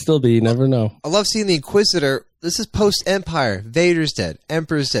might still be. You never know. I love seeing the Inquisitor. This is post-Empire. Vader's dead.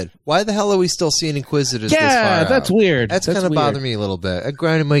 Emperor's dead. Why the hell are we still seeing Inquisitors this far out? That's weird. That's kind of bothering me a little bit. It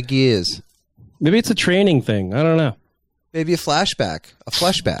grinded my gears. Maybe it's a training thing. I don't know. Maybe a flashback. A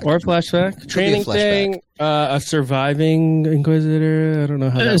flashback. Or a flashback. Training thing. A surviving Inquisitor. I don't know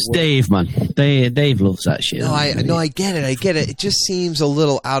how that works. Dave, man. Dave loves that shit. No, I get it. It just seems a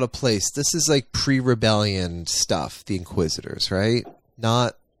little out of place. This is like pre-rebellion stuff, the Inquisitors, right?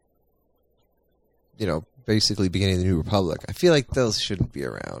 Not, basically beginning of the New Republic. I feel like those shouldn't be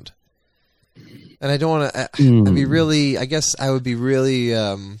around. And I don't want to... I'd be really... I guess I would be really...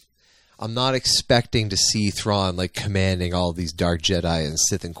 I'm not expecting to see Thrawn like commanding all these Dark Jedi and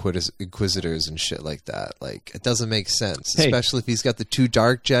Sith Inquisitors and shit like that. Like, it doesn't make sense, especially if he's got the two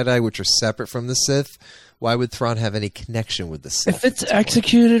Dark Jedi, which are separate from the Sith. Why would Thrawn have any connection with the Sith? If it's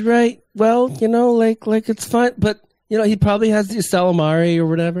executed right, well, like it's fine. But he probably has the calamari or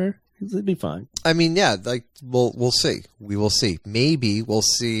whatever. It'd be fine. I mean, yeah, like we'll see. We will see. Maybe we'll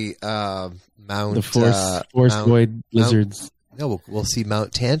see Mount the force void lizards. No, we'll see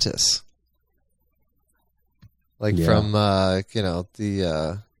Mount Tantus. Like from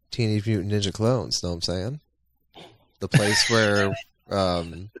the Teenage Mutant Ninja Clones. Know what I'm saying? The place where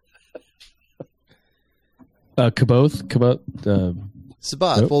Kaboth.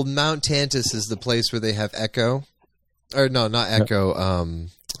 Sabath. Nope. Well, Mount Tantus is the place where they have Echo, or no, not Echo.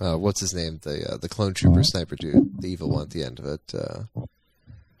 What's his name? The clone trooper sniper dude, the evil one at the end of it.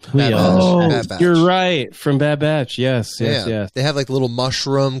 Bad Batch. You're right. From Bad Batch. Yes. Yes. They have like a little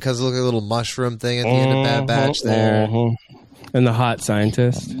mushroom, because it looks like a little mushroom thing at the end of Bad Batch there. And the hot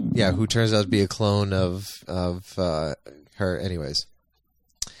scientist. Yeah, who turns out to be a clone of her. Anyways,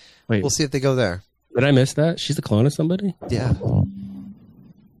 wait, we'll see if they go there. Did I miss that? She's a clone of somebody? Yeah. Oh.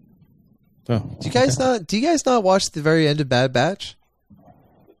 Do you guys not watch the very end of Bad Batch?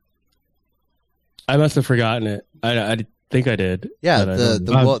 I must have forgotten it. I think I did. Yeah,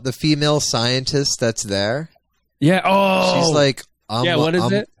 the female scientist that's there. Yeah. Oh, she's like, what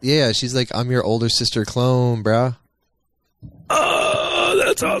is it? Yeah, she's like, I'm your older sister clone, bruh. Oh,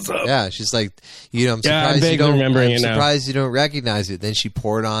 that's awesome. Yeah, she's like, I'm surprised you don't recognize it. Then she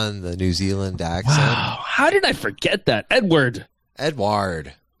poured on the New Zealand accent. Wow, how did I forget that? Edward.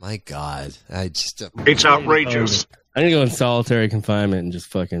 My God, it's outrageous. I'm gonna go in solitary confinement and just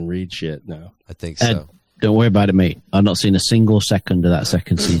fucking read shit now. I think so. Ed, don't worry about it, mate. I've not seen a single second of that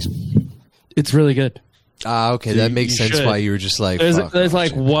second season. It's really good. Okay, that makes sense why you were just like... There's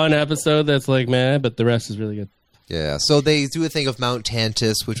like one episode that's like, man, but the rest is really good. Yeah, so they do a thing of Mount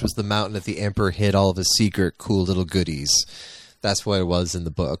Tantus, which was the mountain that the Emperor hid all of his secret cool little goodies. That's what it was in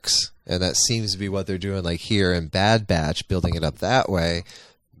the books. And that seems to be what they're doing like here in Bad Batch, building it up that way.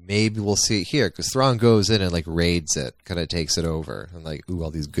 Maybe we'll see it here, because Thrawn goes in and like raids it, kind of takes it over, and like, ooh,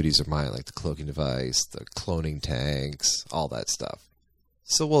 all these goodies are mine, like the cloaking device, the cloning tanks, all that stuff.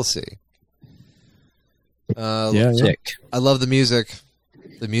 So we'll see. Sick. I love the music.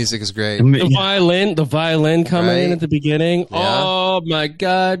 The music is great. The violin coming in at the beginning. Yeah. Oh my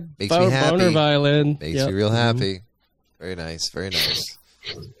God! Makes me happy. Boner violin Makes me real happy. Very nice. Very nice.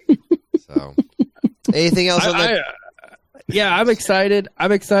 So, anything else on that? Yeah, I'm excited.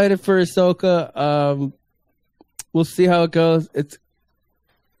 I'm excited for Ahsoka. We'll see how it goes.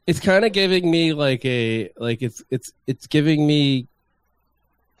 It's kind of giving me it's giving me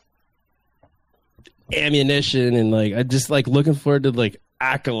ammunition, and like I just like looking forward to like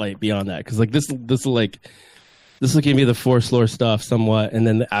Acolyte beyond that, because like this will give me the Force lore stuff somewhat, and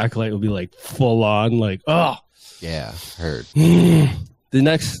then the Acolyte will be like full on like heard.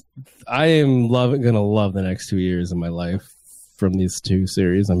 I am gonna love the next 2 years of my life from these two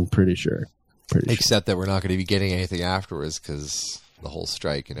series. I'm pretty sure. Except that we're not going to be getting anything afterwards because the whole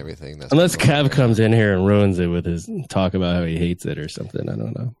strike and everything. Unless Kev comes in here and ruins it with his talk about how he hates it or something. I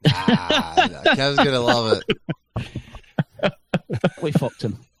don't know. Kev's going to love it. We fucked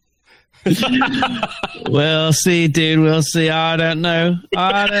him. We'll see, dude. We'll see. I don't know.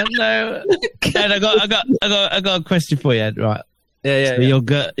 Ed, I got a question for you, Ed. Right? Yeah. So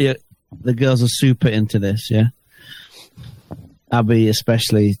the girls are super into this, yeah. Abby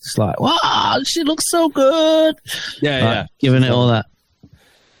especially, it's like, wow, she looks so good. Yeah. Giving it all that.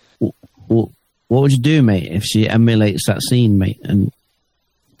 What would you do, mate, if she emulates that scene, mate, and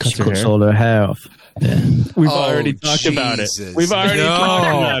she cuts all her hair off? Yeah. We've already talked about it. We've already talked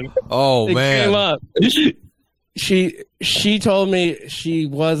about it. Oh, it man. Came up. She told me she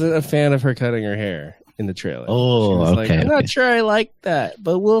wasn't a fan of her cutting her hair in the trailer. Oh, okay. Like, I'm not sure I like that,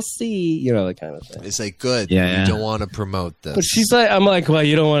 but we'll see. That kind of thing. It's like, good. Yeah. You don't want to promote this. But she's like, I'm like, well,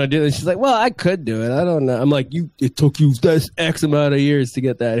 you don't want to do this. She's like, well, I could do it. I don't know. I'm like, it took you this X amount of years to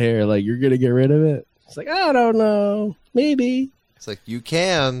get that hair. Like, you're going to get rid of it? It's like, I don't know. Maybe. It's like, you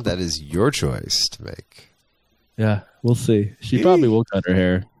can. That is your choice to make. Yeah, we'll see. She probably will cut her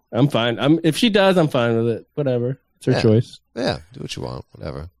hair. I'm fine. If she does, I'm fine with it. Whatever. It's her choice. Yeah, do what you want.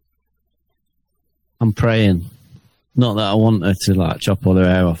 Whatever. I'm praying. Not that I want her to like chop all her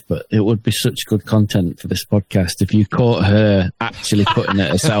hair off, but it would be such good content for this podcast if you caught her actually cutting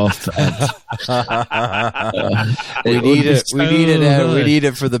it herself. We need it. We need it, Ed. We need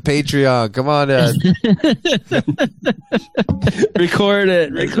it for the Patreon. Come on, Ed. Record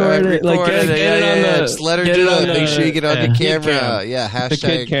it. Like, get it on the. Just let her do it. Make sure you get on the camera. Yeah.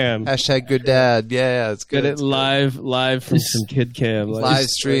 Hashtag good dad. Yeah. It's good. Get it live from some kid cam. Live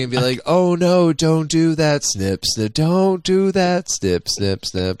stream. Be like, oh no, don't do that. Snip. Don't do that. Snip.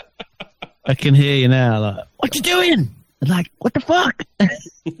 I can hear you now. Like, what you doing? Like, what the fuck?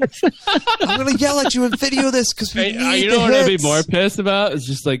 I'm gonna yell at you and video this because we need you know the what I'd be hits. more pissed about? It's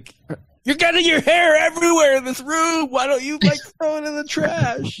just like, you're getting your hair everywhere in this room. Why don't you like throw it in the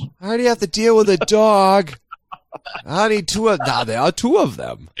trash? I already have to deal with a dog. I need two of. Now there are two of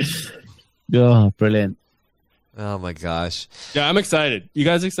them. Oh, brilliant! Oh my gosh. Yeah, I'm excited. You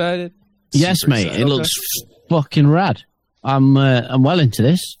guys excited? Yes, Super mate. excited. It looks fucking rad. I'm well into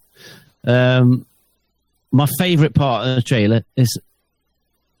this. My favourite part of the trailer is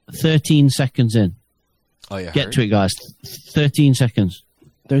 13 seconds in. Oh yeah. Get to it, guys. 13 seconds.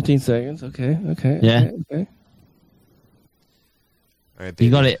 13 seconds. Okay. Yeah. Okay. All right, baby.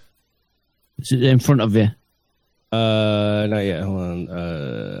 You got it. It's in front of you. Not yet. Hold on.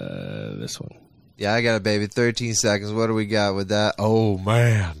 This one. Yeah, I got it, baby. 13 seconds. What do we got with that? Oh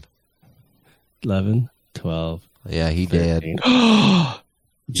man. 11, 12. Yeah, he 13. did. Do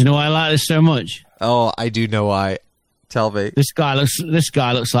you know why I like this so much? Oh, I do know why. Tell me. This guy looks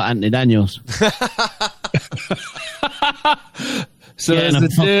like Anthony Daniels. So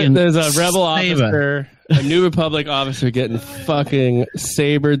there's a rebel officer, a New Republic officer getting fucking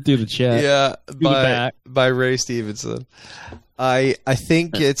sabred through the chest. Yeah, by Ray Stevenson. I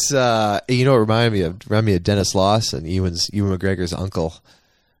think it's you know what reminded me of Dennis Lawson, Ewan McGregor's uncle.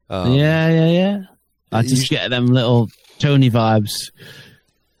 Yeah. I just get them little Tony vibes.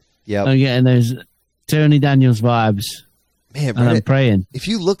 Yeah, I'm getting those Tony Daniels vibes. Man, and I'm praying. If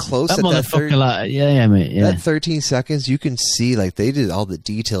you look close that at motherfucker, yeah, mate. Yeah. That 13 seconds, you can see like they did all the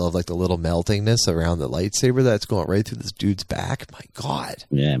detail of like the little meltingness around the lightsaber that's going right through this dude's back. My God.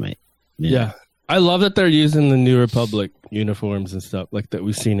 Yeah, mate. Yeah. I love that they're using the New Republic uniforms and stuff like that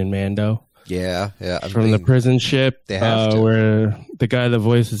we've seen in Mando. Yeah. From the prison ship, they have to. where the guy that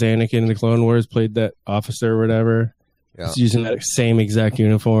voices Anakin in the Clone Wars played that officer or whatever. Yeah. He's using that same exact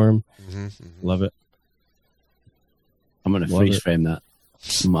uniform. Mm-hmm. Love it. I'm going to freeze frame that.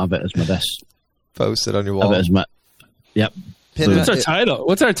 I bet it's my best. Post it on your wall. I bet it's my... Yep. What's our title?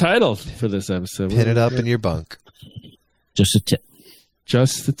 What's our title for this episode? Pin it up in your bunk. Just a tip.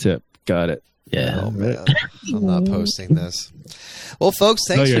 Just the tip. Got it. Yeah. Oh man, I'm not posting this. Well, folks,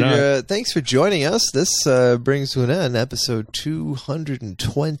 thanks for joining us. This brings to an end episode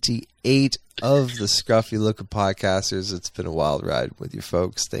 228 of the Scruffy Looking Podcasters. It's been a wild ride with you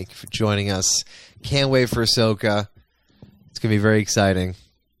folks. Thank you for joining us. Can't wait for Ahsoka. It's gonna be very exciting.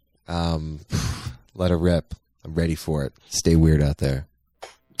 Let her rip. I'm ready for it. Stay weird out there.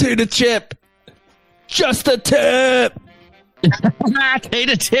 To the chip. Just a tip. Take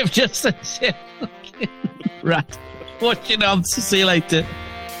a tip, just a tip. Right. Watching on. See you later.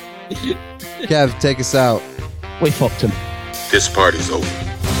 Kev, take us out. We fucked him. This party's over.